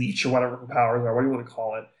phase leech or whatever her powers are. What do you want to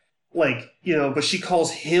call it? Like, but she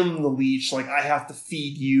calls him the leech, like, I have to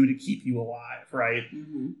feed you to keep you alive, right?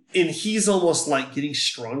 Mm-hmm. And he's almost, like, getting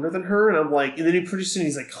stronger than her, and I'm like, and then pretty soon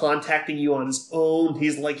he's, like, contacting you on his own.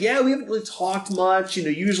 He's like, yeah, we haven't really talked much,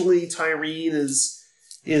 usually Tyrene is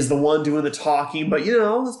the one doing the talking, but,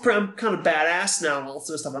 I'm kind of badass now and all this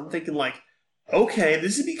sort of stuff. I'm thinking, like, okay,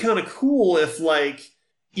 this would be kind of cool if, like,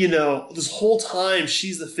 this whole time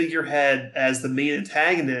she's the figurehead as the main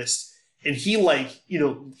antagonist, and he, like,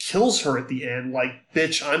 kills her at the end, like,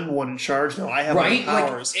 bitch, I'm the one in charge now. I have my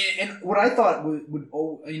powers. Like, and what I thought would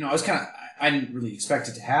I was I didn't really expect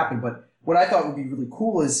it to happen, but what I thought would be really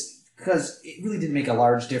cool is, because it really didn't make a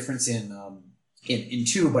large difference in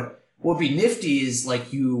 2, but what would be nifty is,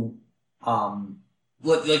 like, you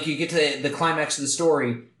get to the climax of the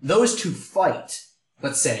story, those two fight,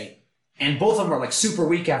 let's say, and both of them are, like, super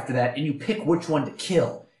weak after that, and you pick which one to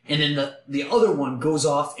kill. And then the other one goes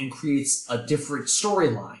off and creates a different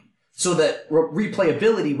storyline. So that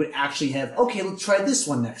replayability would actually have, okay, let's try this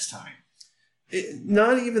one next time.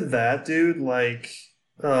 Not even that, dude. Like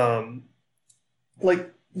the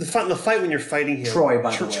fight when you're fighting him. Troy,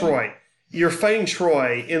 by the way. Troy. You're fighting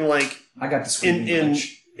Troy in like... I got the screaming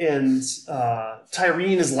and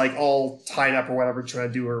Tyrene is like all tied up or whatever trying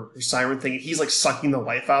to do her siren thing. And he's like sucking the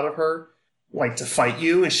life out of her. Like, to fight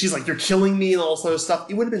you, and she's like, you're killing me, and all this other stuff.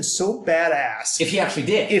 It would have been so badass. If he actually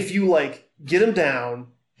did. If you, like, get him down,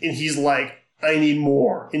 and he's like, I need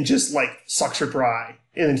more, and just, like, sucks her dry.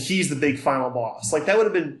 And then he's the big final boss. Like, that would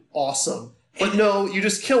have been awesome. But no, you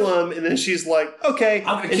just kill him, and then she's like, okay.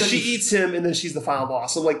 And she eats him, and then she's the final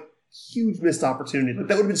boss. So, like, huge missed opportunity. Like,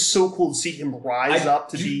 that would have been so cool to see him rise up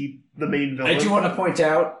to be the main villain. I do want to point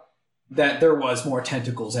out that there was more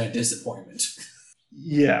tentacles and disappointment.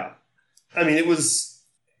 Yeah. I mean, it was...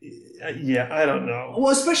 Yeah, I don't know.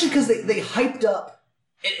 Well, especially because they hyped up...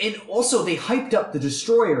 And also, they hyped up the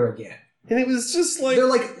Destroyer again. And it was just like... They're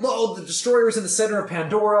like, oh, the Destroyer is in the center of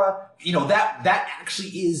Pandora. That actually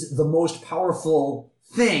is the most powerful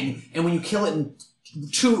thing. And when you kill it in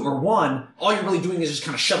 2 or 1, all you're really doing is just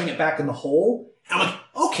kind of shoving it back in the hole. I'm like,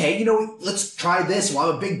 okay, let's try this. We'll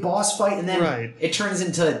have a big boss fight, and then it turns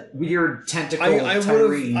into weird tentacle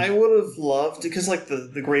Tyreen. I would have loved, because like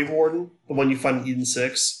the Grave Warden, the one you find in Eden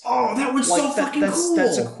 6. Oh, that was so fucking cool.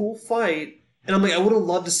 That's a cool fight. And I'm like, I would have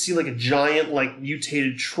loved to see like a giant, like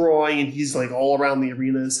mutated Troy, and he's like all around the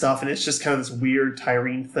arena and stuff, and it's just kind of this weird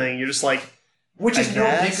Tyreen thing. You're just like, which is no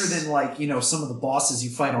bigger than like, some of the bosses you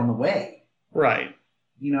fight on the way. Right.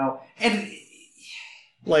 And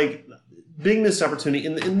like, big missed opportunity,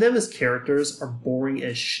 and them as characters are boring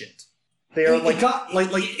as shit. They are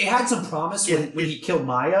it had some promise when he killed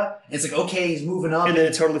Maya. And it's like, okay, he's moving up, and then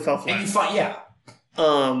it totally fell flat. And you fight,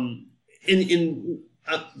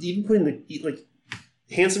 even putting the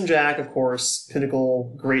Handsome Jack, of course,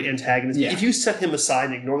 pinnacle, great antagonist. Yeah. If you set him aside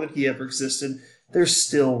and ignore that he ever existed, they're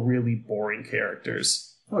still really boring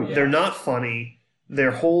characters. Oh yeah, they're not funny.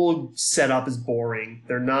 Their whole setup is boring.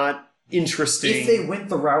 They're not interesting. If they went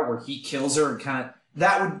the route where he kills her and kind of,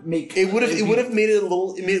 that would make it would have made it a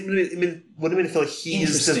little. It would have made it feel like he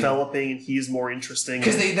is developing and he's more interesting.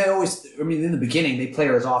 Because they always, in the beginning they play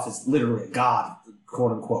her off as literally a god,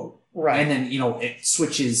 quote unquote. Right. And then, it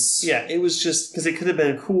switches. Yeah, it was just because it could have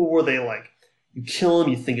been cool where they you kill him,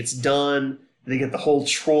 you think it's done. They get the whole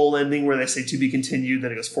troll ending where they say to be continued,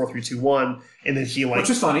 then it goes 4, 3, 2, 1, and then he which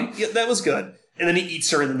was funny. Yeah, that was good. And then he eats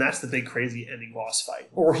her, and then that's the big crazy ending boss fight.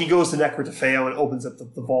 Or he goes to Necro Tefeo and opens up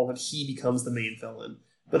the vault, and he becomes the main villain.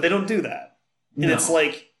 But they don't do that. And it's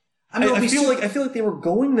like I feel like they were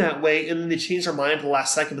going that way, and then they changed their mind at the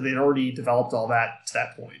last second, but they'd already developed all that to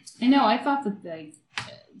that point. I know. I thought that the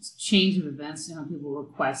change of events and how people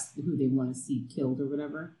request who they want to see killed or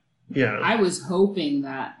whatever. Yeah. I was hoping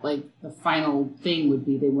that the final thing would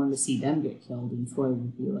be they wanted to see them get killed, and Troy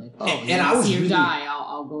would be like, "Oh, and I was see her die.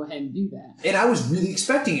 I'll go ahead and do that." And I was really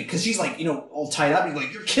expecting it because she's all tied up. He's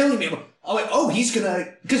like, "You're killing me." I'm like, "Oh, he's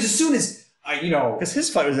gonna." Because as soon as because his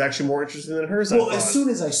fight was actually more interesting than hers. Well, as soon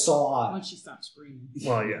as I saw, once she stopped screaming.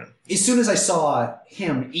 Well, yeah. As soon as I saw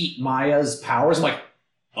him eat Maya's powers, I'm like,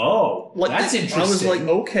 "Oh, that's interesting." I was like,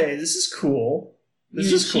 "Okay, this is cool.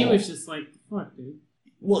 This is cool." She was just like, "Fuck, dude."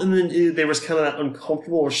 Well, and then there was kind of that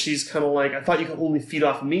uncomfortable where she's kind of like, I thought you could only feed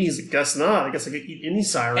off of me. He's like, guess not. I guess I could eat any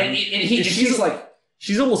siren. And she's like...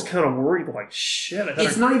 She's almost kind of worried, like, shit.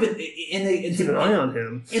 It's not even... Keep an eye on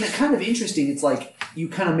him. And it's kind of interesting. It's like, you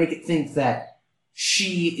kind of make it think that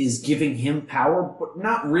she is giving him power, but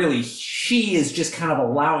not really. She is just kind of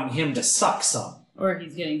allowing him to suck some. Or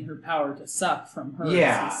he's getting her power to suck from her.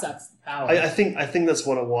 Yeah. As he sucks the power. I think that's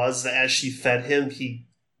what it was. That as she fed him, he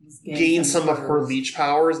gained some of her leech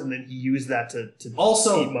powers, and then he used that to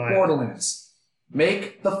also, eat Maya. Borderlands.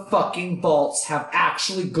 Make the fucking vaults have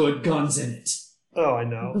actually good guns in it. Oh, I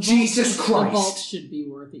know. Jesus Christ. The vault should be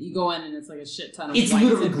worth it. You go in and it's like a shit ton of it's whites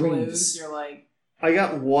literally and greens. Blues. You're like... I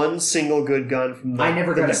got one single good gun from the I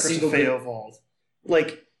never got a single good vault.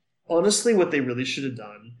 Honestly, what they really should have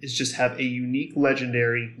done is just have a unique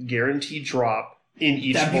legendary guaranteed drop in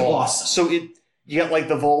each vault. That'd be awesome. So you got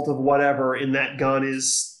the vault of whatever, and that gun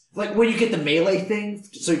is... Like when you get the melee thing,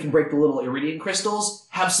 so you can break the little iridium crystals,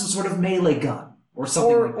 have some sort of melee gun or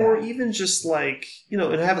something like that. Or even just and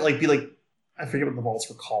have it be I forget what the vaults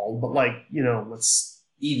were called, but let's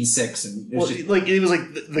Eden 6 and it was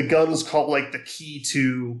the gun was called the key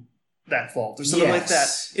to that vault or something like that.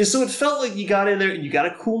 And so it felt like you got in there and you got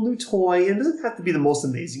a cool new toy, and it doesn't have to be the most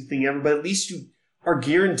amazing thing ever, but at least you are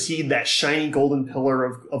guaranteed that shiny golden pillar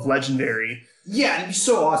of legendary. Yeah, it'd be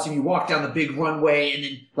so awesome. You walk down the big runway,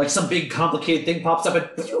 and then some big complicated thing pops up, and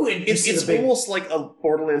it's almost like a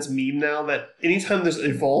Borderlands meme now that anytime there's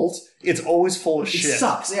a vault, it's always full of shit. It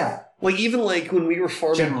sucks, yeah. Even when we were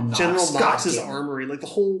farming General Knox's armory, the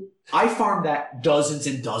whole... I farmed that dozens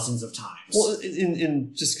and dozens of times. Well,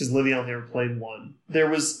 in just because Livion never played one, there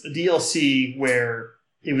was a DLC where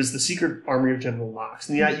it was the secret armory of General Knox,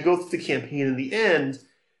 and you go through the campaign. In the end,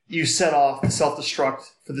 you set off the self-destruct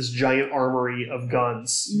for this giant armory of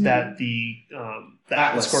guns that the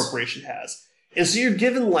Atlas Corporation has. And so you're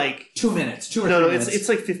given 2 minutes, 2 or 3 minutes. It's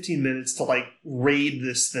 15 minutes to raid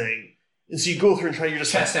this thing. And so you go through and try,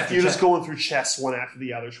 just going through chests one after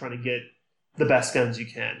the other, trying to get the best guns you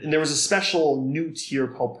can. And there was a special new tier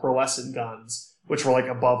called pearlescent guns, which were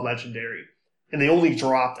above legendary. And they only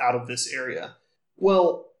dropped out of this area.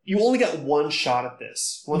 Well, you only got one shot at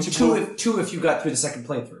this. Two if you got through the second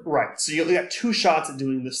playthrough. Right. So you only got 2 shots at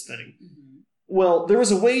doing this thing. Mm-hmm. Well, there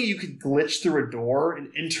was a way you could glitch through a door and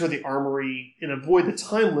enter the armory and avoid the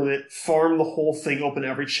time limit, farm the whole thing, open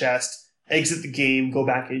every chest, exit the game, go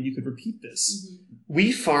back in. You could repeat this. Mm-hmm.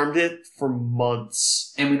 We farmed it for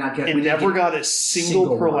months. And we never got a single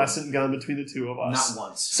one. pearlescent gun between the two of us. Not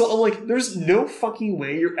once. So I'm like, there's no fucking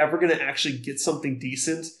way you're ever going to actually get something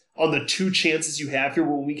decent on the 2 chances you have here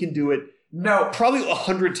when we can do it No. probably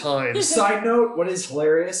 100 times. Side note, what is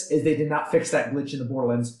hilarious is they did not fix that glitch in the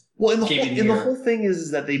Borderlands. Well, and Game of the the year. whole thing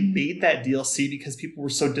is that they made that DLC because people were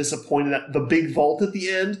so disappointed that the big vault at the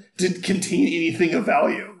end didn't contain anything of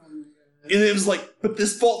value. And it was like, but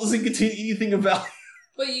this vault doesn't contain anything of value.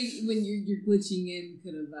 But when you're glitching in,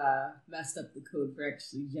 could have messed up the code for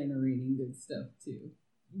actually generating good stuff too.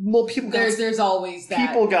 Well, There's always that.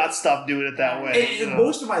 people got stuff doing it that way. And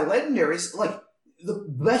most of my legendaries, like the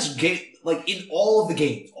best game, like in all of the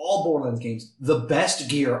games, all Borderlands games, the best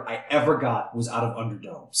gear I ever got was out of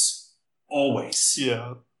Underdomes. Always.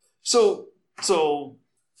 Yeah. So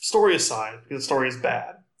story aside, because the story is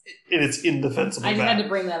bad, and it's indefensible. I just bad. had to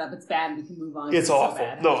bring that up. It's bad. We can move on. It's so awful.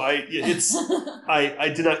 bad. No,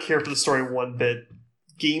 I did not care for the story one bit.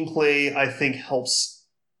 Gameplay, I think, helps.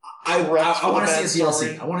 I want to bad see a DLC.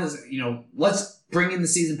 story. I want to, let's bring in the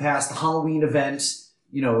season pass, the Halloween event.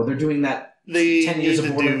 They're doing that. They 10 need years to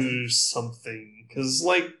of Borderlands. do something because,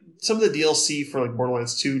 like, some of the DLC for like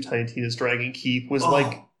Borderlands 2, Tiny Tina's Dragon Keep was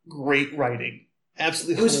like great writing.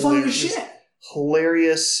 Absolutely, It was funny as hilarious. shit.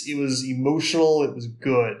 Hilarious. It was emotional. It was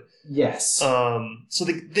good. Yes. So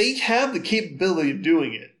they have the capability of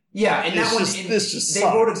doing it. Yeah, and It's that one, just- this just they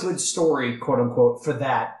sucked. wrote a good story, quote unquote, for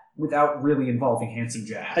that without really involving Handsome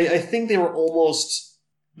Jack. I think they were almost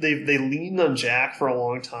they leaned on Jack for a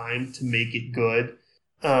long time to make it good.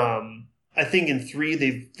 I think in 3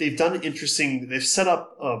 they've done an interesting. They've set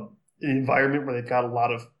up an environment where they've got a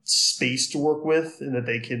lot of space to work with, and that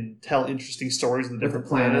they can tell interesting stories of the With different the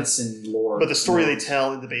planets and lore. But the story they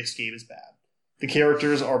tell in the base game is bad. The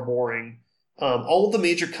characters are boring. All of the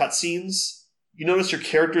major cutscenes, you notice your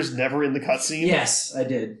character's never in the cutscene. Yes, I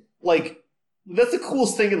did. Like, that's the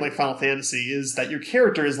coolest thing in like Final Fantasy is that your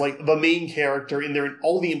character is like the main character and they're in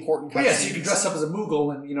all the important cutscenes. Well, yes, you can dress up as a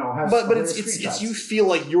Moogle and have. But it's you feel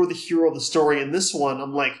like you're the hero of the story. In this one,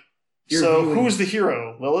 I'm like, You're so viewing- who's the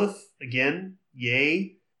hero? Lilith again?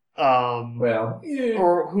 Yay. Well,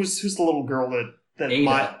 Or who's the little girl that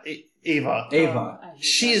Ada. Ava. Ava. I hate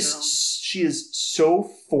She that is girl. she is so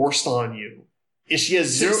forced on you. And she has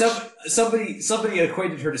zero. Somebody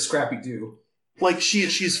equated her to Scrappy Doo. Like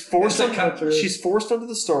she's forced That's kind of true. she's forced onto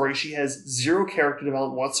the story. She has zero character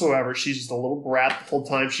development whatsoever. She's just a little brat the whole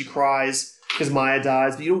time. She cries because Maya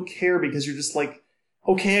dies, but you don't care because you're just like,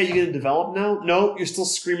 okay, are you going to develop now? Nope, you're still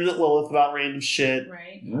screaming at Lilith about random shit.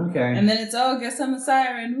 Right. Okay. And then it's, oh, guess I'm a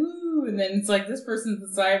siren, woo! And then it's like, this person's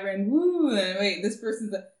a siren, woo! And then, wait, this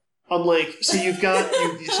person's a... I'm like, so you've got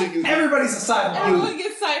Everybody's a silent. Everyone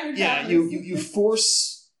gets siren yeah, you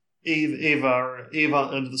force Ava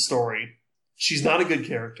onto the story. She's not a good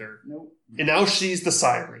character. Nope. And now she's the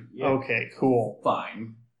siren. Yeah. Okay, cool.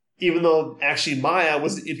 Fine. Even though actually Maya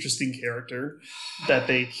was an interesting character that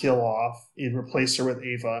they kill off and replace her with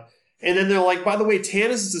Ava. And then they're like, by the way,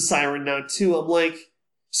 Tannis is a siren now too. I'm like,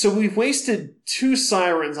 so we've wasted 2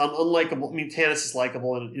 sirens on unlikable. I mean, Tannis is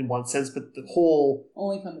likable in one sense, but the whole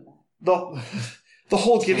Only from the back. the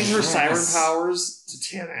whole giving her Tannis. siren powers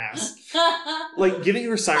to Tannis, like giving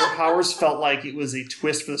her siren powers felt like it was a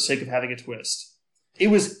twist for the sake of having a twist. It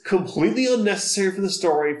was completely unnecessary for the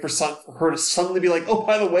story for her to suddenly be like, oh,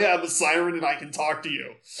 by the way, I'm a siren and I can talk to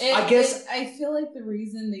you. I guess- I feel like the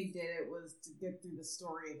reason they did it was to get through the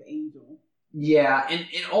story of Angel. Yeah, and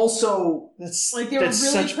also That's Like, they were that's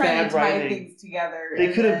really such trying bad to tie writing. things together. They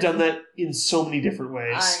and could have then- done that in so many different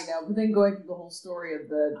ways. I know, but then going through the whole story of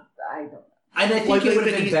I don't know. and I think Like, it would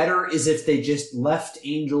they have been need- better is if they just left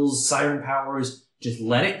Angel's siren powers, just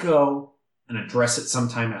let it go and address it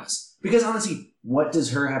sometime else. Because honestly, what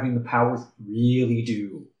does her having the powers really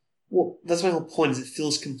do? Well, that's my whole point. Is it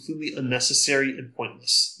feels completely unnecessary and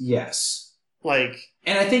pointless. Yes. Like,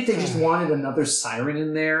 And I think they just wanted another siren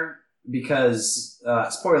in there because,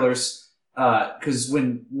 spoilers, because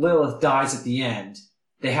when Lilith dies at the end,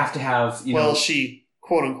 they have to have, well, she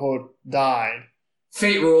quote unquote died.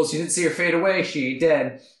 fate rules. You didn't see her fade away. She ain't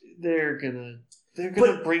dead. They're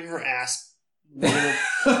gonna bring her ass.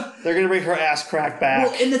 They're gonna bring her ass crack back.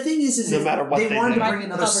 Well, and the thing is No matter what they they wanted do. to bring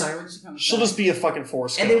another Covered siren, when she comes She'll back. just be a fucking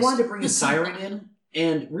force and they ghost. wanted to bring a siren in.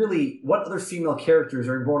 And really, what other female characters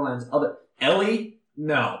are in Borderlands? Other Ellie?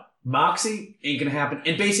 No. Moxie ain't gonna happen.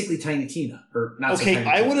 And basically Tiny Tina, or not. so Okay, Tiny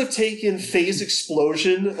I Tina. would have taken Phase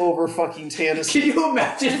Explosion over fucking Tannis. Can you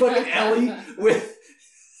imagine fucking Ellie with?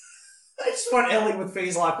 I just want Ellie with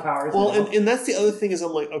phase lock powers. Well, and that's the other thing is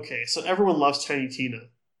I'm like, okay, so everyone loves Tiny Tina,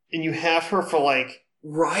 and you have her for like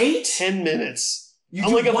right? 10 minutes, You I'm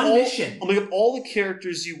do like, of one all, mission. I'm like, of all the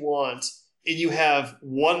characters you want, and you have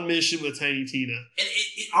one mission with Tiny Tina.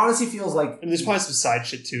 It honestly feels like... And there's probably some side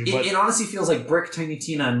shit too, but It honestly feels like Brick, Tiny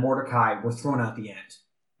Tina, and Mordecai were thrown out the end.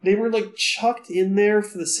 they were like chucked in there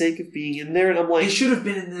for the sake of being in there, and I'm like, They should have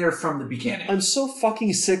been in there from the beginning. I'm so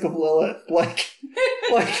fucking sick of Lilith. Like,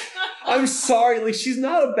 I'm sorry, like, she's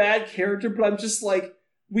not a bad character, but I'm just like,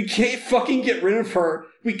 we can't fucking get rid of her.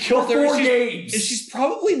 We killed For her, 4 and games! she's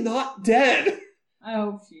probably not dead. I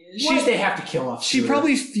hope she is. Why'd they have to kill off She Scooter?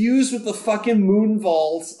 probably fused with the fucking moon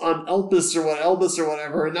vault on Elpis or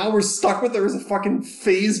whatever, and now we're stuck with her as a fucking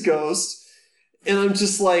phase ghost. And I'm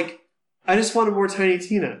just like, I just wanted more Tiny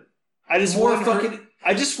Tina. I just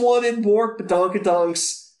wanted more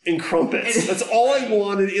badonkadonks and crumpets. That's all I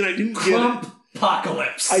wanted, and I didn't get it.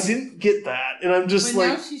 Apocalypse. I didn't get that, and I'm just But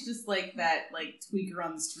like, now she's just like that, like tweaker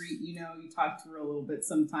on the street. You talk to her a little bit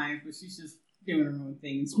sometimes, but she's just doing her own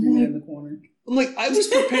thing and screaming in the corner. I was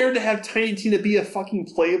prepared to have Tiny Tina be a fucking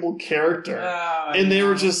playable character, and they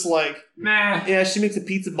were just like, Meh. yeah, she makes a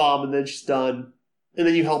pizza bomb and then she's done, and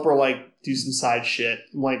then you help her like do some side shit.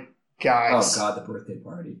 I'm like, guys, Oh god, the birthday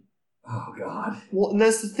party. Oh god. Well, and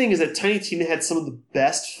that's the thing is that Tiny Tina had some of the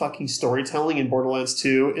best fucking storytelling in Borderlands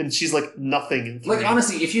 2, and she's like nothing in 3. Like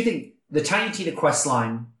honestly, if you think the Tiny Tina quest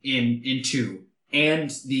line in 2 and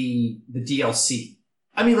the DLC,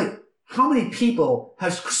 I mean, like, how many people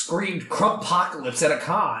have screamed Crumpacalypse at a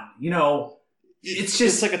con? It's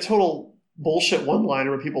just like a total bullshit one-liner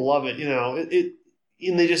where people love it. And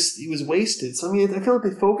it was wasted. So I mean, I feel like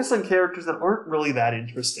they focus on characters that aren't really that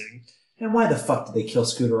interesting. And why the fuck did they kill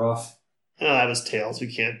Scooter off? That was Tails.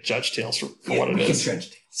 We can't judge Tails for what it we is. can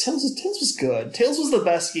judge Tails was good. Tails was the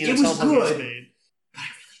best game It that was Telltale good. made. But I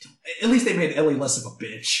really don't. At least they made Ellie less of a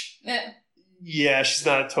bitch. Yeah, she's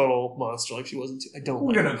not a total monster like she wasn't. I don't. We're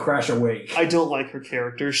like gonna her. crash a wake. I don't like her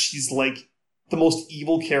character. She's like the most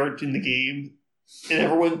evil character in the game, and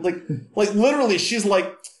everyone like literally, she's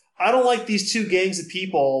like, I don't like these two gangs of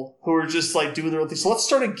people who are just like doing their own thing. So let's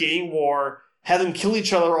start a gang war, have them kill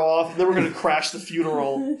each other off, and then we're gonna crash the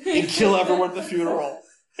funeral and kill everyone at the funeral.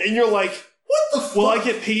 And you're like, What the fuck? will I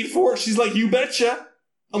get paid for it? She's like, you betcha.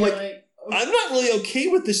 I'm like, I'm not really okay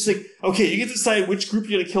with this. She's like, okay, you get to decide which group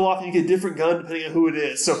you're going to kill off, and you get a different gun depending on who it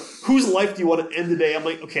is. So, whose life do you want to end today? I'm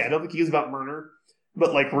like, okay, I don't think it's about murder,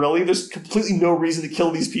 but like, really, there's completely no reason to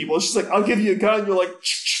kill these people. And she's like, I'll give you a gun. You're like,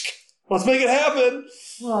 let's make it happen.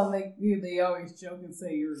 Well, they always joke and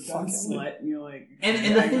say you're a gun Fuck slut, and you're like,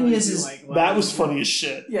 And the thing is like, That was funny as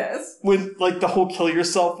shit. Yes. When like the whole kill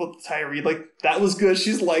yourself with Tyree, like that was good.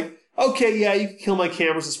 She's like, okay, yeah, you can kill my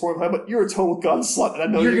cameras and sport, but you're a total gun slut, and I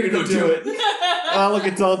know you're gonna do it. And I look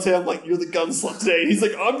at Dante, I'm like, you're the gun slut today. And he's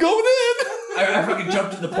like, I'm going in! I fucking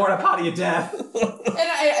jumped in the porta potty of death. And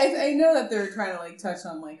I know that they're trying to like touch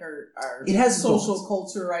on like our It has social both.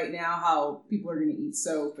 culture right now, how people are going to eat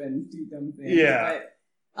soap and do dumb things. Yeah. But,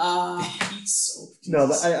 Eat soap. No,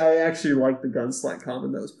 Jesus. I actually liked the gun slut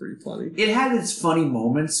comment. That was pretty funny. It had its funny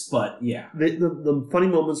moments, but yeah. The funny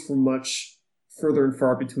moments were much further and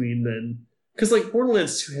far between than... Because, like,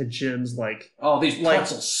 Borderlands 2 had gems like... Oh, these Like-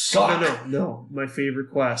 pretzels suck. No. My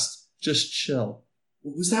favorite quest. Just chill.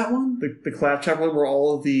 What was that one? The Claptrap one where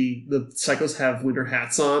all of the psychos have winter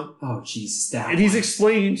hats on. Oh, Jesus, that And he's one.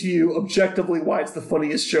 explaining to you objectively why it's the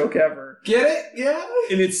funniest joke ever. Get it? Yeah.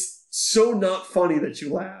 And it's so not funny that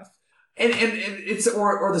you laugh. And it's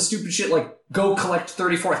or the stupid shit like go collect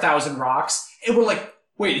 34,000 rocks, and we're like,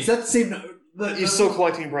 wait, is that the same? You're still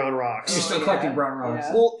collecting brown rocks. You're still collecting brown rocks.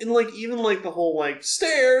 Yeah. Well, and like even like the whole like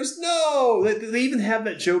stairs, no. They even have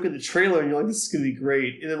that joke in the trailer, and you're like, this is gonna be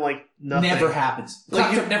great, and then like nothing. Never happens. Like,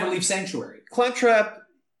 Claptrap never leaves Sanctuary. Claptrap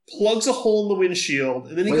plugs a hole in the windshield,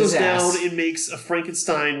 and then he With goes his down ass. and makes a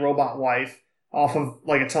Frankenstein robot wife off of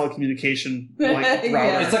like a telecommunication like Yeah.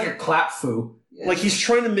 router. It's like a clap foo. yeah. Like he's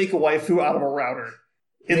trying to make a waifu out of a router,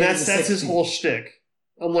 and Made in that's the his 60s. whole shtick.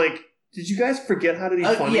 I'm like, did you guys forget how to be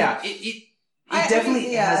funny? Yeah, it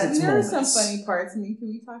definitely has its there moments. are some funny parts. I mean, can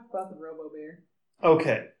we talk about the Robo Bear?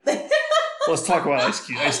 Okay, let's talk about Ice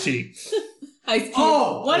T. Ice Cube.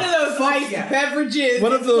 Oh, one of those fuck ice yeah. beverages.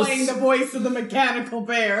 One of those- playing the voice of the mechanical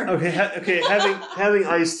bear. Okay, having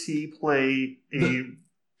Ice T play an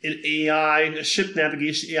AI, a ship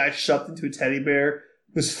navigation AI shoved into a teddy bear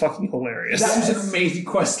was fucking hilarious. That was an amazing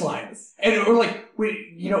quest line. And we're like,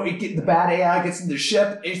 the bad AI gets in the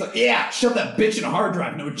ship, and he's like, yeah, shove that bitch in a hard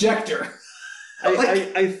drive, no ejector.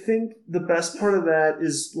 I think the best part of that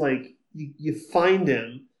is like you find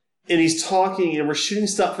him and he's talking and we're shooting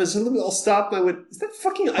stuff and suddenly we all stopped and I went, is that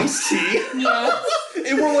fucking Ice T? Yeah.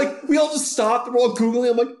 And we're like, we all just stopped and we're all Googling.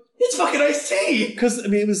 I'm like, It's fucking Ice-T. because I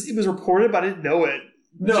mean it was reported but I didn't know it.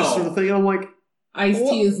 No. Just sort of thing. And I'm like,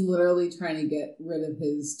 Ice-T is literally trying to get rid of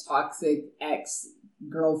his toxic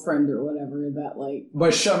ex-girlfriend or whatever that, like... By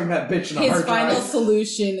shoving that bitch in a hard His drive. final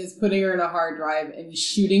solution is putting her in a hard drive and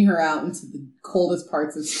shooting her out into the coldest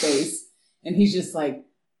parts of space. And he's just like...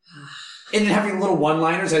 And then having little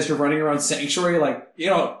one-liners as you're running around Sanctuary, like, you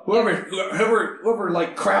know, whoever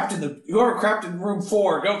like crapped in room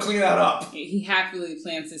 4, go clean that up. He happily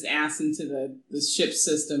plants his ass into the ship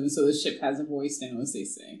system, so the ship has a voice now, as they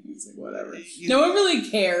say. He's like, whatever. No one really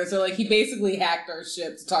cares. Or like, he basically hacked our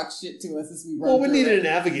ship to talk shit to us as we run. Well, we through needed it. a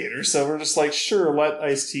navigator, so we're just like, sure, let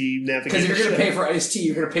Ice-T navigate. Because if you're the going to ship. pay for Ice-T,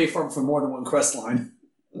 you're going to pay for him for more than one quest line.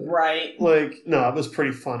 Right. Like, no, it was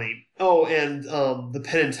pretty funny. Oh, and the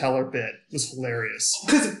Penn and Teller bit was hilarious.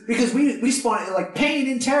 Because we spawned it like pain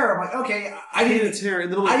and terror. I'm like, okay, I Penn need and Teller,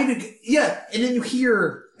 and then I'm like, and then you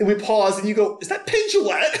hear, and we pause, and you go, is that Penn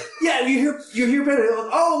Jillette? yeah, you hear Penn, like,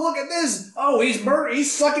 oh, look at this. Oh,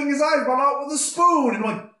 he's sucking his eyes out with a spoon. And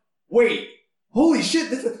I'm like, wait, holy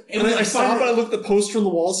shit. And then I stop and I look at the poster on the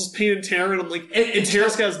wall, it says Penn and Teller, and I'm like, and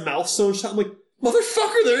Terra's got his mouth sewn shut. I'm like,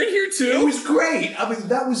 motherfucker, they're in here too. It was great. I mean,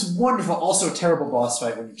 that was wonderful. Also, terrible boss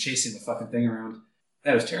fight when you're chasing the fucking thing around.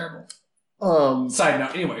 That was terrible. Side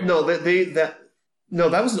note, anyway. No,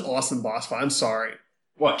 that was an awesome boss fight. I'm sorry.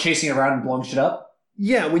 What, chasing it around and blowing shit up?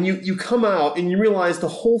 Yeah, when you come out and you realize the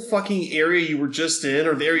whole fucking area you were just in,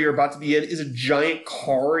 or the area you're about to be in, is a giant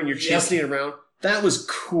car and you're chasing it around. That was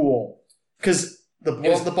cool. Because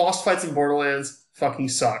the boss fights in Borderlands fucking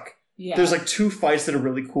suck. Yeah. There's like 2 fights that are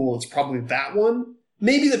really cool. It's probably that one.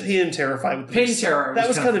 Maybe the Pain and Terror fight with the Pain and Terror. That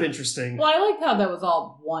was kind of interesting. Well, I liked how that was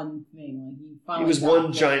all one thing. Like, you finally It was got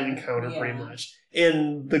one giant encounter, pretty much.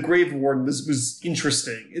 And the Grave Warden was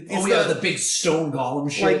interesting. It's not, the big stone golem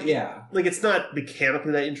shit. Like, yeah. Like, it's not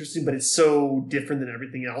mechanically that interesting, but it's so different than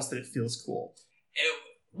everything else that it feels cool.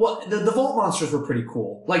 Well, the Vault monsters were pretty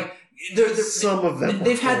cool. Like, some of them.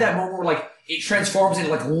 They've had that moment where, like, it transforms and it,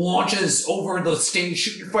 like, launches over the stage,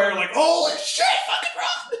 shooting fire, like, holy shit, fucking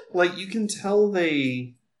run! Like, you can tell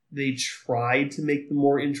they tried to make them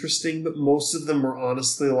more interesting, but most of them are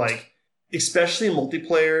honestly, like, especially in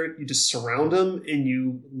multiplayer, you just surround them and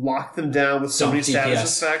you lock them down with so many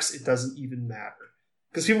status effects, it doesn't even matter.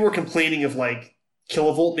 Because people were complaining of, like,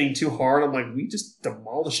 Kilovolt being too hard. I'm like, we just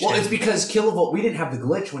demolished it. Well, it's because Kilovolt, we didn't have the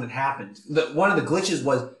glitch when it happened. One of the glitches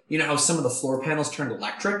was, you know how some of the floor panels turned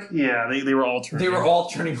electric? Yeah, they were all turning They were all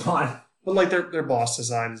turning on. But, like, their boss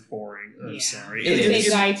design is boring. I'm sorry. They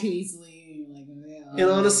die too easily. And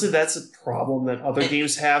honestly, that's a problem that other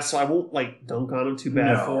games have, so I won't, like, dunk on them too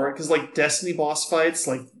bad for it. Because, like, Destiny boss fights,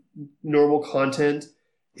 like, normal content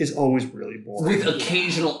is always really boring. With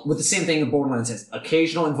the same thing that Borderlands has.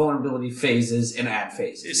 Occasional invulnerability phases and ad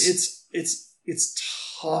phases.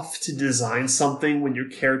 It's tough to design something when your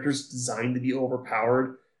character's designed to be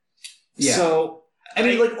overpowered. Yeah. So, I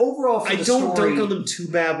mean, like, overall, I don't dunk on them too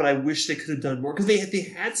bad, but I wish they could have done more. Because they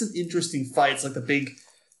had some interesting fights, like the big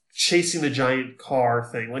chasing the giant car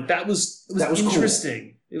thing. Like, that was interesting.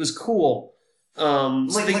 Cool. It was cool.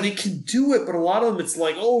 They can do it, but a lot of them, it's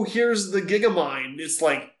like, oh, here's the Gigamine. It's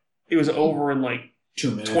like, it was over in like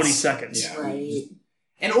 2 minutes. 20 seconds. Yeah. Right.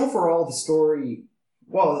 And overall, the story,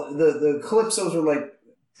 well, the Calypsos are like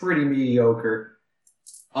pretty mediocre.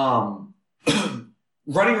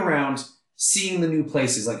 Running around, seeing the new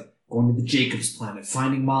places, like going to the Jacob's Planet,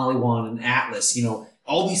 finding Maliwan and Atlas, you know,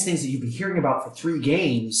 all these things that you've been hearing about for 3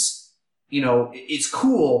 games, you know, it's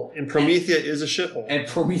cool. And Promethea is a shithole. And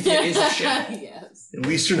Promethea is a shithole. Yes. At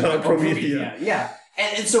least you're not on Promethea. Yeah.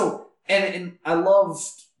 And so I loved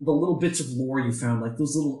the little bits of lore you found, like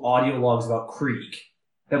those little audio logs about Krieg.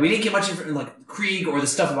 That we didn't get much information, like Krieg or the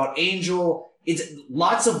stuff about Angel.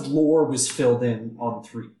 Lots of lore was filled in on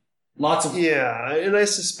 3. Yeah, and I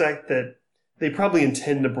suspect that they probably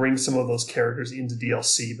intend to bring some of those characters into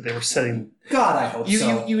DLC, but they were setting. God, I hope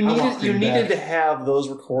so. You needed to have those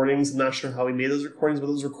recordings. I'm not sure how he made those recordings, but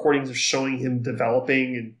those recordings are showing him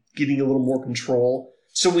developing and getting a little more control.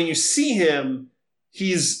 So when you see him,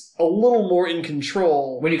 he's a little more in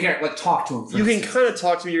control. When you can't like talk to him, you can kind of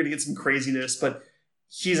talk to him. You're going to get some craziness, but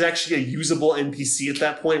he's actually a usable NPC at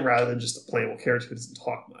that point rather than just a playable character who doesn't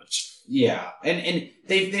talk much. Yeah, and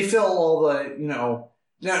they fill all the, you know.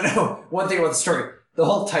 No. One thing about the story, the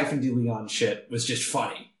whole Typhon de Leon shit was just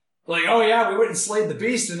funny. Like, oh yeah, we went and slayed the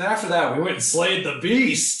beast, and after that, we went and slayed the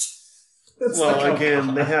beast. That's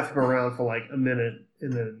again, they have him around for like a minute,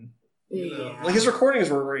 and then like his recordings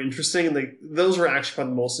were very interesting, and those were actually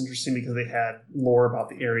probably the most interesting because they had lore about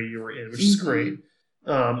the area you were in, which is great.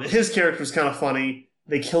 His character was kind of funny.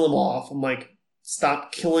 They kill him off. I'm like,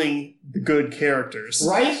 stop killing the good characters.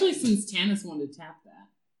 Right? Especially since Tannis wanted to tap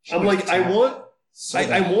that. I'm like, I want So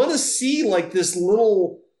I want to see like this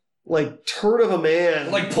little like turd of a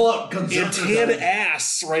man like pull up antenna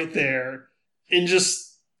ass right there and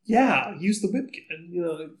just use the whip gun. You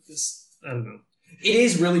know, just I don't know. It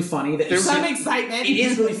is really funny that There's some excitement. It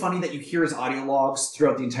is really funny that you hear his audio logs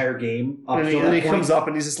throughout the entire game. And he comes up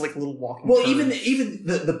and he's just like a little walking. Well, turd. even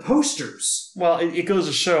the posters. Well, it goes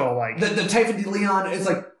to show like The Typhon de Leon is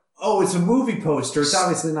like, oh, it's a movie poster. It's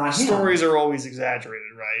obviously not him. Stories are always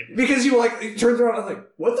exaggerated, right? Because you like it turns around and like,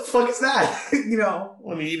 what the fuck is that? You know?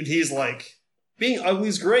 I mean, even he's like, being ugly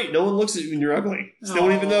is great. No one looks at you when you're ugly. So no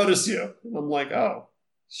one even noticed you. And I'm like, oh,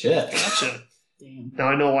 shit. gotcha. Damn. Now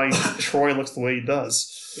I know why Troy looks the way he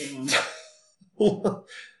does. Damn.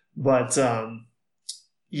 But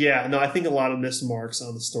I think a lot of missed marks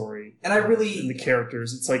on the story. And I really and the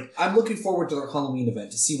characters. It's like I'm looking forward to their Halloween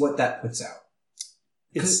event to see what that puts out.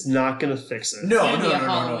 it's not gonna fix it. No.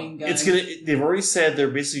 It's gonna. They've already said they're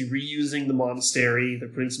basically reusing the monastery. They're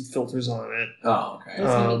putting some filters on it. Oh, okay. There's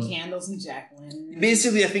gonna be candles and jack-o'-lanterns.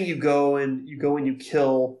 Basically, I think you go and you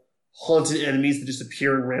kill haunted enemies that just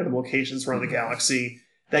appear in random locations around the galaxy.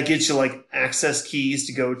 That gets you like access keys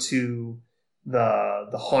to go to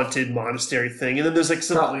the haunted monastery thing, and then there's like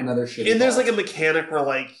some Probably another shit. and there's like a mechanic where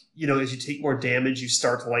like as you take more damage, you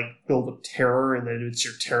start to like build up terror, and then it's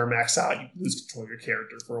your terror max out, you lose control of your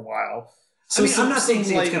character for a while. So I'm not saying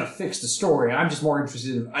it's going to fix the story. I'm just more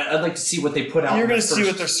interested in. I'd like to see what they put out. You're going to see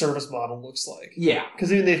what their service model looks like. Yeah, because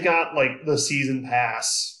they've got like the season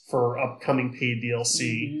pass for upcoming paid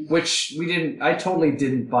DLC, which we didn't. I totally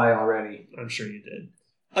didn't buy already. I'm sure you did.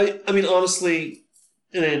 I mean, honestly,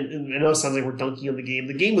 and I know it sounds like we're dunking on the game.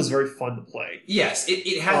 The game was very fun to play. Yes,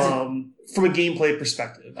 it has. From a gameplay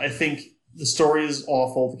perspective, I think the story is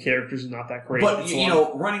awful. The characters are not that great. But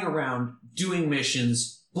running around, doing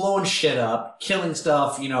missions, blowing shit up, killing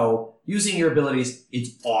stuff, using your abilities,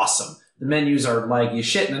 it's awesome. The menus are laggy as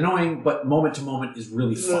shit and annoying, but moment to moment is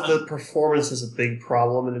really fun. The performance is a big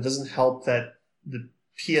problem, and it doesn't help that the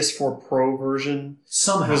PS4 Pro version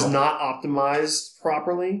somehow was not optimized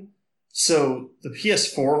properly. So the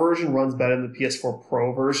PS4 version runs better than the PS4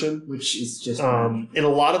 Pro version, which is just and a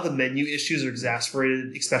lot of the menu issues are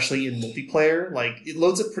exacerbated, especially in multiplayer. Like it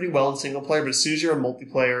loads up pretty well in single player, but as soon as you're in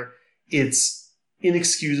multiplayer, it's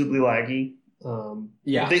inexcusably laggy.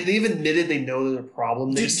 They've admitted they know there's a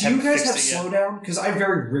problem. Do you guys have slowdown? Because I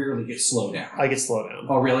very rarely get slowdown. I get slowdown.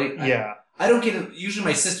 Oh, really? Yeah. I don't get it. Usually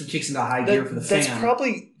my system kicks into high gear for the fan. That's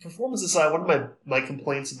probably, performance aside, one of my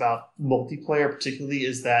complaints about multiplayer particularly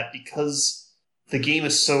is that because the game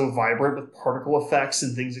is so vibrant with particle effects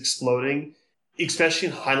and things exploding, especially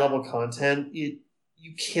in high-level content, you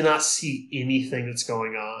cannot see anything that's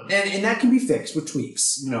going on. And that can be fixed with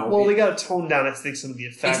tweaks. Well, they got to tone down, I think, some of the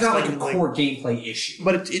effects. It's not like a core gameplay issue.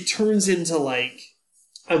 But it turns into like,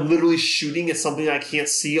 I'm literally shooting at something I can't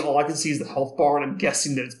see. All I can see is the health bar, and I'm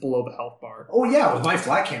guessing that it's below the health bar. Oh yeah, with my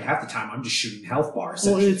flat cam, half the time I'm just shooting health bars.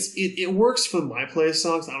 Well, it works for my play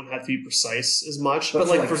songs. I don't have to be precise as much. But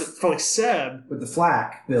like for Seb, with the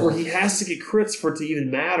flak build, where he has to get crits for it to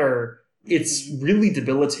even matter, it's really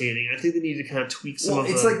debilitating. I think they need to kind of tweak some of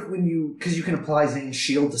it's like because you can apply Zane's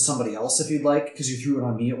shield to somebody else if you'd like, because you threw it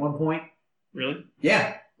on me at one point. Really?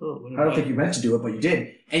 Yeah. Oh, I don't think you meant to do it, but you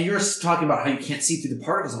did. And you're talking about how you can't see through the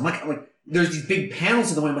particles. I'm like, there's these big panels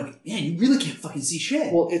in the way. I'm like, man, you really can't fucking see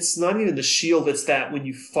shit. Well, it's not even the shield. It's that when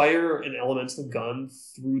you fire an elemental gun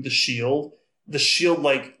through the shield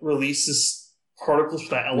like releases particles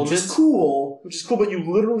for that element. Which is cool. But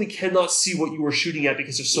you literally cannot see what you were shooting at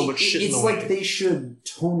because there's so much shit in the way. It's like they should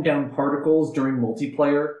tone down particles during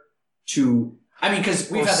multiplayer to... I mean, because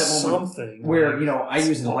we've had that moment where, I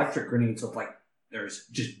use an electric grenade, so it's like, there's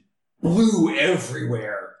just blue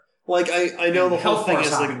everywhere. Like I know the whole thing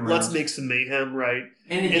is like let's make some mayhem, right?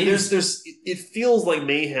 And it feels like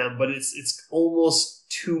mayhem, but it's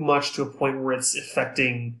almost too much to a point where it's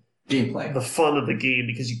affecting gameplay, the fun of the game,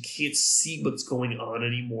 because you can't see what's going on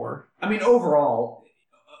anymore. I mean, overall,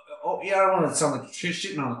 I don't want to sound like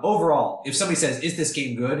shitting on it. Overall, if somebody says, "Is this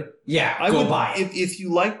game good?" Yeah, go buy it. If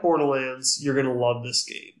you like Borderlands, you're gonna love this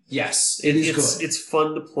game. Yes, it's good. It's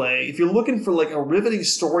fun to play. If you're looking for like a riveting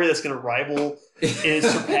story that's going to rival and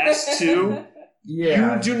surpass 2,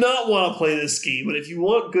 you do not want to play this game. But if you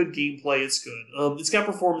want good gameplay, it's good. It's got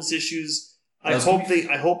performance issues. I hope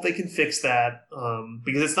they can fix that,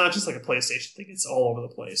 because it's not just like a PlayStation thing. It's all over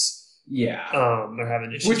the place. Yeah, they're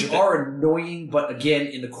having issues, which are annoying. But again,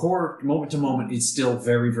 in the core, moment to moment, it's still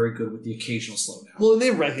very, very good with the occasional slowdown. Well, and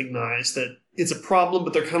they recognize that it's a problem,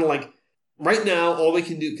 but they're kind of like, right now, all they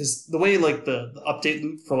can do, because the way like the update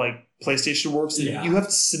loop for like PlayStation works, you have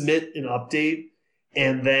to submit an update,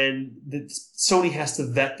 and then Sony has to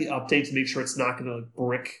vet the update to make sure it's not going to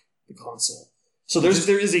brick the console. So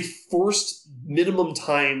there is a forced minimum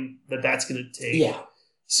time that's going to take. Yeah.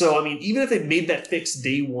 So I mean, even if they made that fix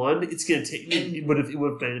day one, it's going to take. It would have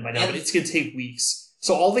been by now, but it's going to take weeks.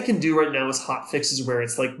 So all they can do right now is hot fixes where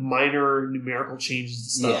it's like minor numerical changes and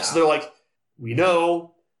stuff. Yeah. So they're like, we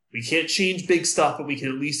know we can't change big stuff, but we can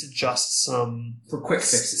at least adjust some quick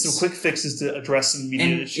fixes. Some quick fixes to address some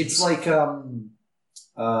immediate and issues. It's like,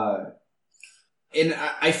 and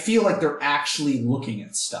I feel like they're actually looking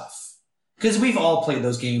at stuff. Because we've all played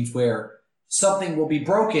those games where something will be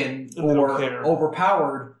broken or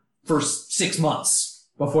overpowered for 6 months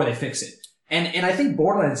before they fix it. And I think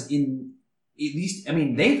Borderlands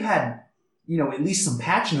they've had, at least some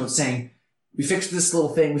patch notes saying, we fixed this little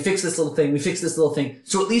thing, we fixed this little thing, we fixed this little thing.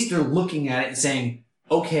 So at least they're looking at it and saying,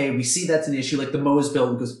 okay, we see that's an issue, like the Moe's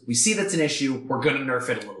build, because we see that's an issue, we're going to nerf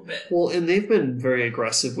it a little bit. Well, and they've been very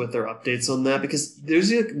aggressive with their updates on that, because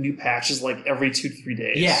there's new patches like every 2 to 3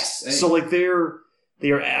 days. Yes. So like they are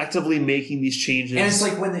actively making these changes. And it's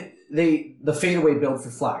like when the fadeaway build for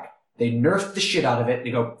Flak, they nerfed the shit out of it,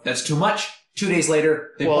 they go, that's too much. 2 days later,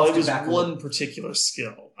 they buffed it back. It was one particular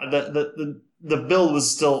skill. The build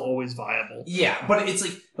was still always viable. Yeah, but it's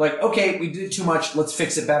like okay, we did too much. Let's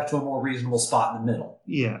fix it back to a more reasonable spot in the middle.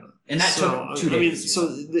 Yeah, and that took 2 days.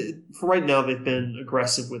 For right now, they've been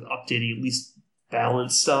aggressive with updating at least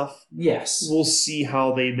balanced stuff. Yes, we'll see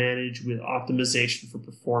how they manage with optimization for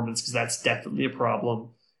performance, because that's definitely a problem,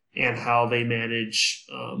 and how they manage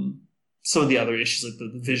some of the other issues like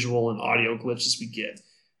the visual and audio glitches we get.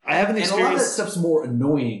 I haven't experienced. And a lot of that stuff's more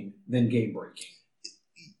annoying than game breaking.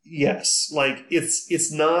 Yes, like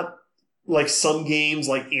it's not like some games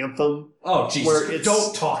like Anthem. Oh, Jesus! Where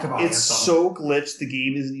don't talk about it's Anthem. So glitched the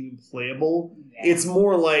game isn't even playable. Yeah. It's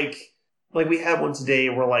more like we had one today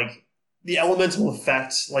where like the elemental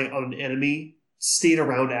effect like on an enemy stayed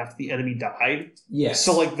around after the enemy died. Yes.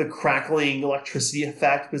 So like the crackling electricity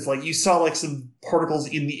effect was like you saw like some particles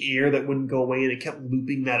in the air that wouldn't go away, and it kept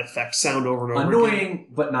looping that effect sound over and over. Annoying, again.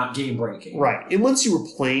 But not game breaking. Right. And once you were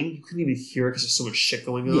playing, you couldn't even hear it because there's so much shit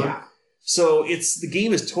going on. Yeah. So the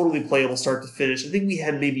game is totally playable start to finish. I think we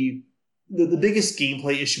had maybe the biggest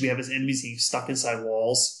gameplay issue we have is enemies getting stuck inside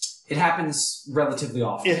walls. It happens relatively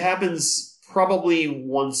often. It happens probably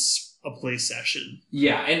once a play session.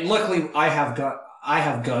 Yeah, and luckily I have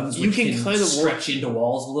guns which you can kind of stretch into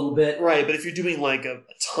walls a little bit. Right, but if you're doing like a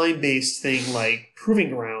time-based thing like Proving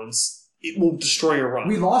Grounds, it will destroy your run.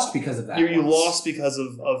 We lost because of that. You lost because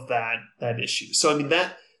of that issue. So I mean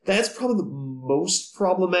that's probably the most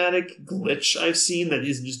problematic glitch I've seen that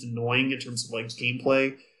isn't just annoying in terms of like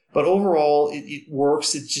gameplay. But overall, it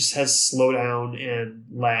works. It just has slowdown and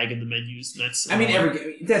lag in the menus. And that's. I mean,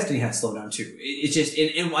 Destiny has slowdown too. It's just,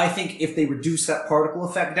 and I think if they reduce that particle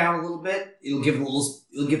effect down a little bit, it'll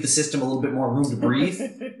give the system a little bit more room to breathe.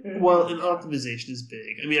 Well, and optimization is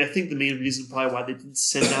big. I mean, I think the main reason probably why they didn't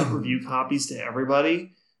send out review copies to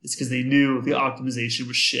everybody is because they knew the optimization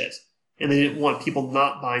was shit, and they didn't want people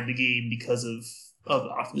not buying the game because of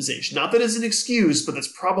optimization. Not that it's an excuse, but that's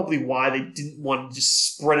probably why they didn't want to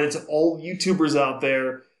just spread it to all YouTubers out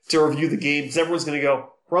there to review the game, because everyone's going to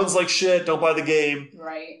go, runs like shit, don't buy the game.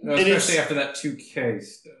 Right. No, especially after that 2K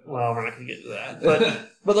stuff. Well, we're not going to get to that.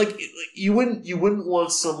 But like you wouldn't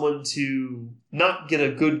want someone to not get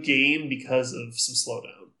a good game because of some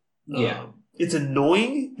slowdown. Yeah. It's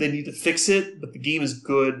annoying, they need to fix it, but the game is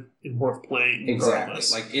good and worth playing. Exactly.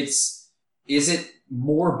 Regardless. Like is it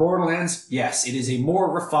more Borderlands? Yes, it is a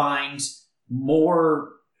more refined,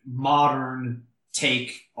 more modern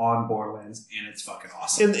take on Borderlands, and it's fucking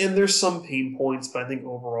awesome. And there's some pain points, but I think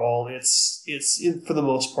overall it's for the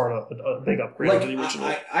most part a big upgrade like, to the original.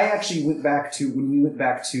 I actually went back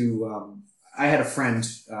to I had a friend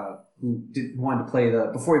who wanted to play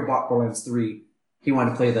before he bought Borderlands 3, he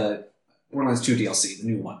wanted to play the Borderlands 2 DLC, the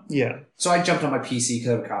new one. Yeah. So I jumped on my PC because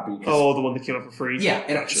I have a copy. Oh, the one that came out for free? Yeah.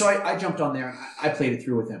 And gotcha. so I jumped on there and I played it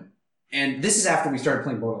through with him. And this is after we started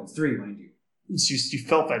playing Borderlands 3, mind you. So you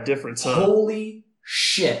felt that difference, huh? Holy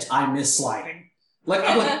shit, I miss sliding. Like,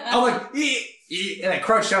 I'm like, and I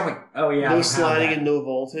crouched down, I'm like, oh yeah. No sliding and no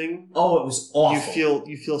vaulting. Oh, it was awful.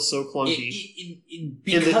 You feel so clunky.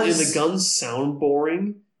 Because and the guns sound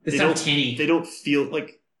boring. They sound tinny. They don't feel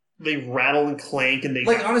like they rattle and clank, and they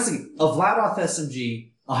like honestly, a Vladoth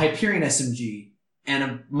SMG, a Hyperion SMG, and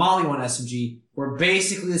a Molly 1 SMG were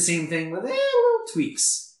basically the same thing with little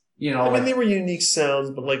tweaks. You know, I mean, they were unique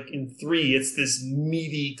sounds, but like in 3, it's this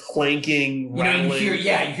meaty, clanking, rattling. you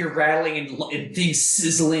hear rattling and things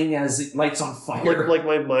sizzling as it lights on fire. Like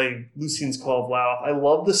my Lucian's Call of Laoth. I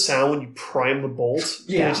love the sound when you prime the bolt.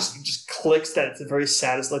 Yeah. And it just clicks. That it's a very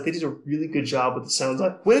satisfying. Like they did a really good job with the sounds.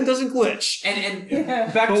 Like when it doesn't glitch. And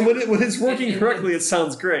Yeah. back But to when it's working correctly, it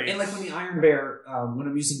sounds great. and like when the Iron Bear, when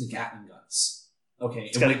I'm using the Gatling guns. Okay.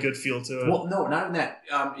 It's got a good feel to it. Well, no, not even that.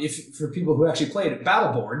 If for people who actually played it,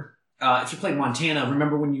 Battleborn, if you played Montana,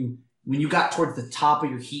 remember when you got towards the top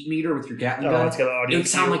of your heat meter with your Gatling gun, it's got an audio it would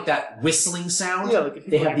sound cue. like that whistling sound. Yeah, like if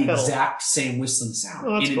you They play have the pedal. exact same whistling sound,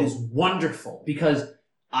 Oh, and that's it cool. is wonderful because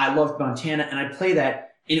I loved Montana, and I play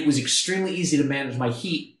that, and it was extremely easy to manage my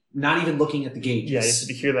heat, not even looking at the gauges. Yeah, just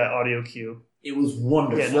to hear that audio cue. It was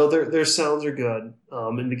wonderful. Yeah, no, their sounds are good,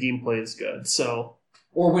 and the gameplay is good. So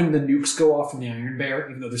Or when the nukes go off from the Iron Bear,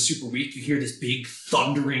 even though they're super weak, you hear this big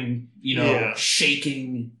thundering, Yeah.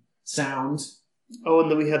 shaking sound. oh,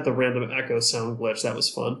 and then we had the random echo sound glitch. That was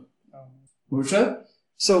fun. What was that?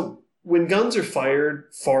 So when guns are fired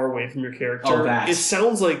far away from your character, Oh, that. it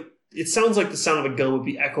sounds like the sound of a gun would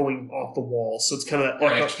be echoing off the wall. So it's kind of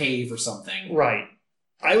Or a cave or something. right.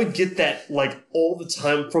 I would get that like all the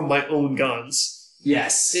time from my own guns.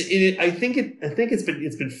 Yes. I think it's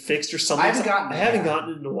been fixed or something. I haven't gotten I it haven't yet.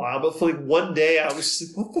 gotten it in a while, but for like one day I was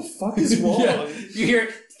just like, what the fuck is wrong? Yeah. You hear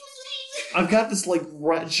I've got this like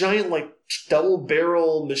giant like double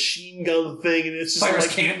barrel machine gun thing, and it's just fires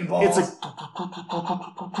like cannonballs. it's like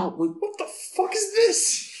what the fuck is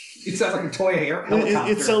this? It sounds like a toy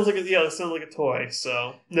helicopter. It sounds like it sounds like a toy.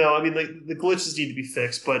 So no, I mean like the glitches need to be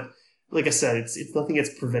fixed, but like I said, it's nothing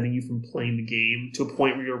that's preventing you from playing the game to a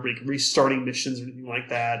point where you're like restarting missions or anything like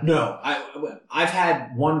that. No, I've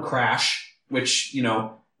had one crash, which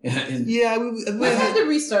and Yeah, We've had to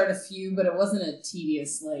restart a few, but it wasn't a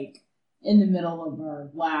tedious, like, in the middle of our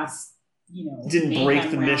last, Didn't mayhem break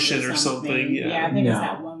the round mission or something, yeah. I think No. it's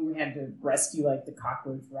that one we had to rescue, like, the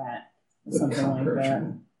cockroach rat or The something like cockroach that.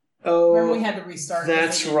 rat. oh, Remember we had to restart?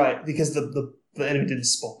 that's because right because the enemy didn't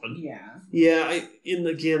spawn. Yeah. Yeah, in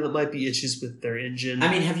the game that might be issues with their engine. I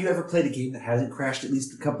mean, have you ever played a game that hasn't crashed at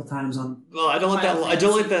least a couple times on? well, I don't like that. I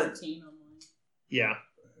don't like that. Yeah,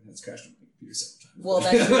 It's crashed on my computer several times. Well,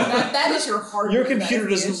 that is your hardware. your computer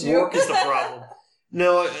that is the doesn't issue. work is the problem.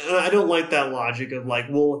 No, I don't like that logic of like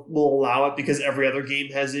we'll allow it because every other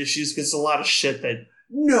game has issues because it's a lot of shit that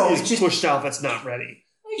no, is it's just pushed out that's not ready.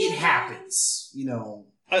 it happens.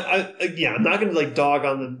 I'm not gonna like dog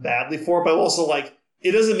on them badly for it, but I'm also like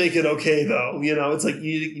it doesn't make it okay though. It's like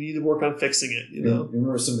you need to work on fixing it. You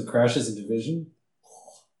remember some of the crashes in Division?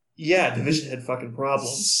 Yeah, Division had fucking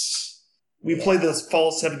problems. We played this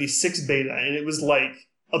Fallout 76 beta, and it was like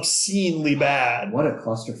obscenely bad. What a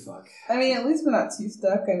clusterfuck! I mean, at least we're not too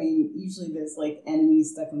stuck. I mean, usually there's like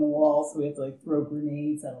enemies stuck in the wall, so we have to like throw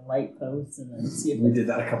grenades at a light post and then see if We did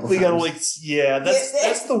that a couple We times. gotta like, yeah,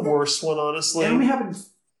 that's the worst one, honestly. and we haven't,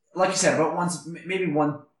 like you said, about once, maybe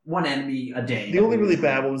one enemy a day. The only really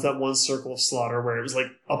bad one was that one Circle of Slaughter where it was like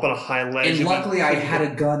up on a high ledge. And luckily, I had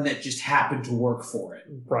a gun that just happened to work for it.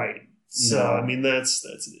 right. So No. I mean that's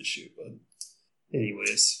an issue. But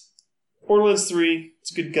anyways, Borderlands 3,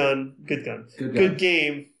 it's a good gun, good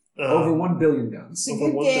game. Over 1 billion guns. It's a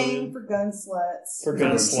Over good 1 game billion. for gun sluts. For We gun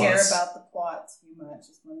don't care sluts. about the plot too much.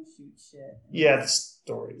 Just want to shoot shit. Yeah, the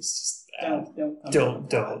story is just bad. Don't.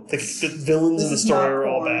 The villains in the This is story not are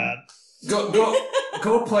all porn. bad.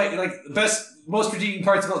 Go play, like, the most redeeming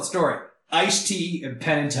parts about the story. Ice-T and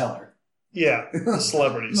Penn and Teller. Yeah, the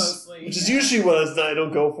celebrities. Mostly. Which is usually what I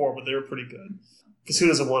don't go for, but they were pretty good. Because who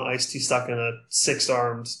doesn't want Ice-T stuck in a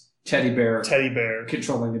 6-armed Teddy bear teddy bear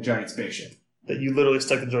controlling a giant spaceship. that you literally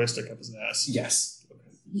stuck the joystick up his ass? Yes.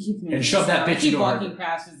 And shove that bitch Keep into walking her.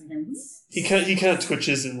 crashes and He kind of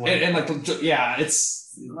twitches and like, And like, yeah,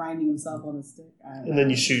 it's... grinding himself on the stick. and then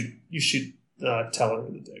you shoot Teller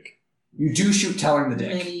in the dick. You do shoot Teller in the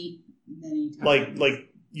dick. Many times. Like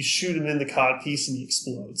you shoot him in the cod piece and he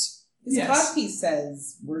explodes. His Yes. codpiece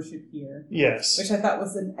says "worship here," Yes, which I thought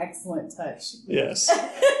was an excellent touch. yes.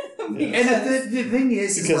 And the thing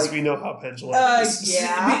is Because like, we know how pendulum is.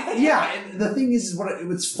 yeah. yeah, and the thing is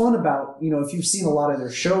what's fun about, if you've seen a lot of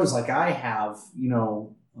their shows like I have,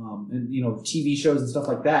 and TV shows and stuff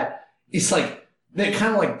like that, it's like they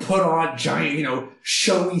kind of like put on giant,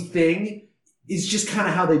 showy thing. It's just kind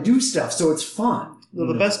of how they do stuff, so it's fun. No,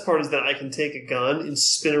 the best part is that I can take a gun and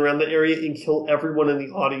spin around the area and kill everyone in the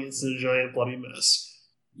audience in a giant bloody mess.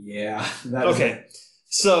 Yeah. Okay,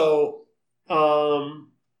 so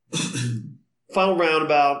final round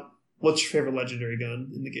about what's your favorite legendary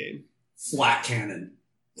gun in the game? Flat cannon.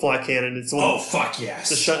 flat cannon. It's the one. Oh fuck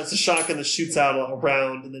yes! It's a shotgun that shoots out a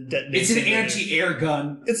round and then detonates. It's an in there. anti-air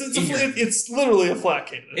gun. It's literally a flat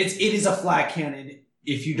cannon. It is a flat cannon.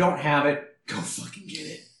 If you don't have it, go fucking get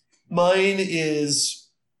it. Mine is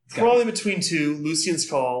probably between two. Lucian's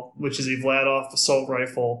Call, which is a Vladov assault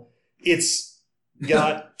rifle. It's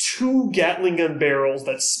got two Gatling gun barrels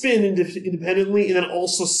that spin independently and then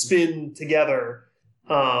also spin together.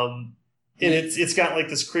 And it's got like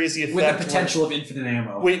this crazy effect. With the potential of infinite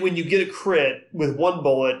ammo. When you get a crit with one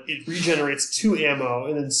bullet, it regenerates 2 ammo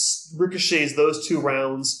and then ricochets those 2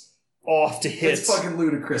 rounds off to hit It's fucking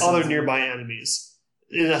ludicrous. other nearby enemies.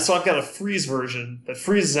 And so I've got a freeze version that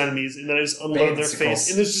freezes enemies and then I just unload their face.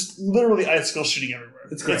 And there's just literally icicles shooting everywhere.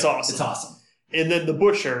 It's great. It's awesome. It's awesome. And then the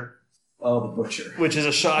Butcher, Oh, the Butcher. which is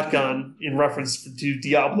a shotgun in reference to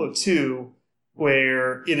Diablo 2,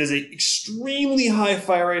 where it is an extremely high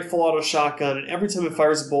fire rate full auto shotgun, and every time it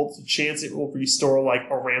fires a bolt, there's a chance it will restore like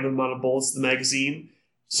a random amount of bullets to the magazine.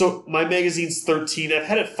 So my magazine's 13. I've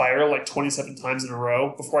had it fire like 27 times in a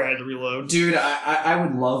row before I had to reload. Dude, I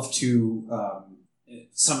would love to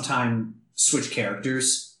sometime switch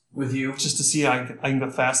characters with you. Just to see how I can go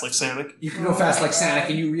fast like Sonic. You can go fast like Sonic,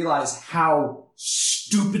 and you realize how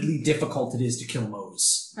stupidly difficult it is to kill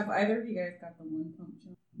Moe's. Have either of you guys got the one pump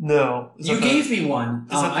jump? No. You gave me one.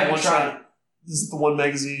 Is that I the one haven't tried. shot? Is it the one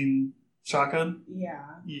magazine shotgun? Yeah.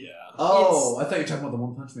 Yeah. Oh, I thought you were talking about the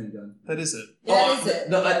One Punch Man gun. That is it. That is it.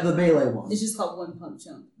 The melee one. It's just called one pump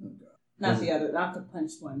jump. Not the other, not the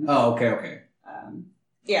punch one. Oh, okay.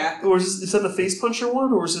 Yeah. Or is that the face puncher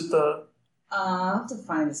one, or is it the... I'll have to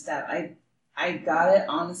find the stat. I got it,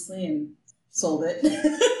 honestly, and sold it.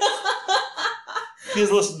 You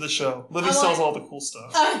guys listen to the show. Libby I'm sells like- all the cool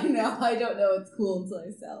stuff. I know. I don't know it's cool until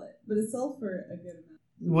I sell it. But it sold for a good amount.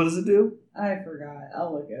 What does it do? I forgot.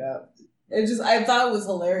 I'll look it up. I thought it was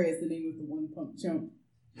hilarious, the name of the one pump jump.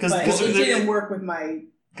 But it didn't work with my...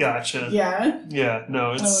 Gotcha. Yeah. Yeah,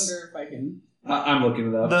 no, it's... I wonder if I can... I'm looking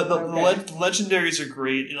it up. The Okay. legendaries are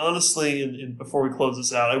great, and honestly, and before we close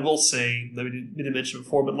this out, I will say that we didn't mention it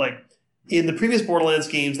before, but like in the previous Borderlands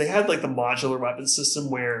games, they had like the modular weapon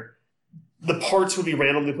system where the parts would be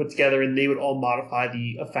randomly put together, and they would all modify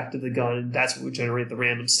the effect of the gun, and that's what would generate the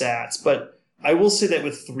random stats. But I will say that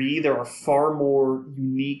with 3, there are far more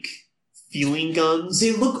unique feeling guns.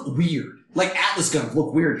 They look weird. Like Atlas guns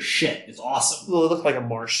look weird as shit. It's awesome. Well, they look like a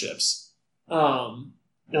Mars ships.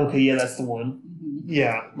 Okay, yeah, that's the one. Mm-hmm.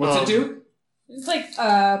 Yeah. What's it do? It's like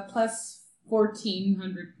plus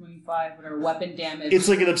 1,425 whatever weapon damage. It's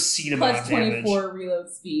like an obscene amount plus of damage. 24 reload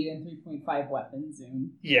speed and 3.5 weapon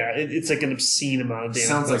zoom. Yeah, it's like an obscene amount of damage.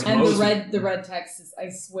 Sounds like And Moses. the red text is, I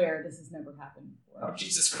swear this has never happened Oh, before.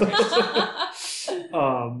 Jesus Christ.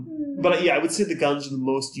 But yeah, I would say the guns are the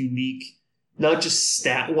most unique, not just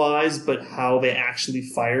stat wise, but how they actually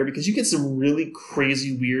fire. Because you get some really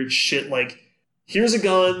crazy, weird shit. Like, here's a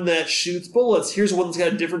gun that shoots bullets. Here's one that's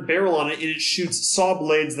got a different barrel on it, and it shoots saw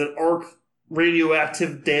blades that arc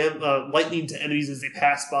radioactive lightning to enemies as they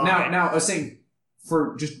pass by. Now, I was saying,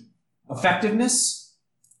 for just effectiveness,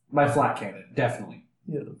 my flat cannon, definitely.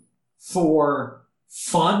 Yeah. For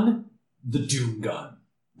fun, the Doom gun.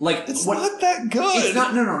 Like, It's not that good. It's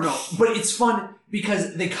not, no. But it's fun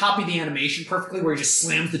because they copy the animation perfectly where he just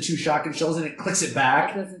slams the 2 shotgun shells and it clicks it That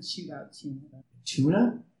back. doesn't shoot out tuna.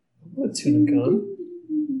 Tuna? What a tuna gun.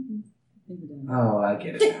 Oh, I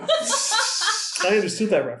get it now. I understood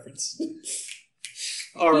that reference.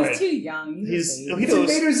 All right. He's too young. He's He It's knows.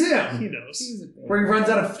 Invader Zim. He knows. He's a baby. Where he runs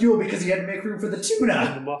out of fuel because he had to make room for the And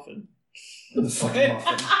tuna. the muffin. The fucking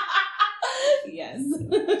muffin. Yes.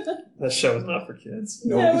 That show is not for kids.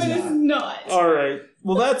 No, No, it's it is not. All right.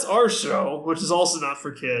 Well, that's our show, which is also not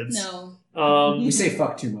for kids. No. We say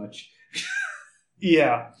fuck too much.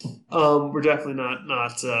 Yeah. We're definitely not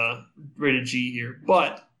rated G here.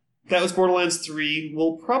 But that was Borderlands 3.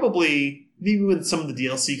 We'll probably, maybe when some of the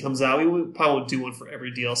DLC comes out, probably won't do one for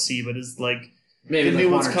every DLC, but as like Maybe the like new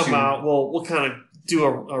one ones or come two. out, we'll kind of do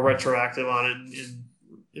a retroactive on it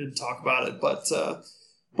and talk about it. But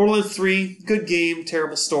Borderlands 3, good game,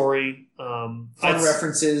 terrible story. Fun I'd-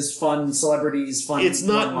 references, fun celebrities, fun. It's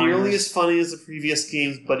not one-liners. nearly as funny as the previous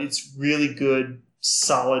games, but it's really good,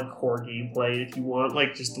 solid core gameplay. If you want,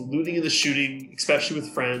 like, just the looting and the shooting, especially with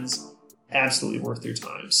friends, absolutely worth your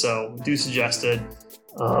time. So, do suggest it.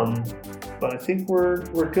 But I think we're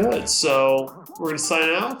good. So, we're going to sign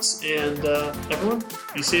out, and everyone,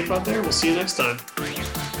 be safe out there. We'll see you next time.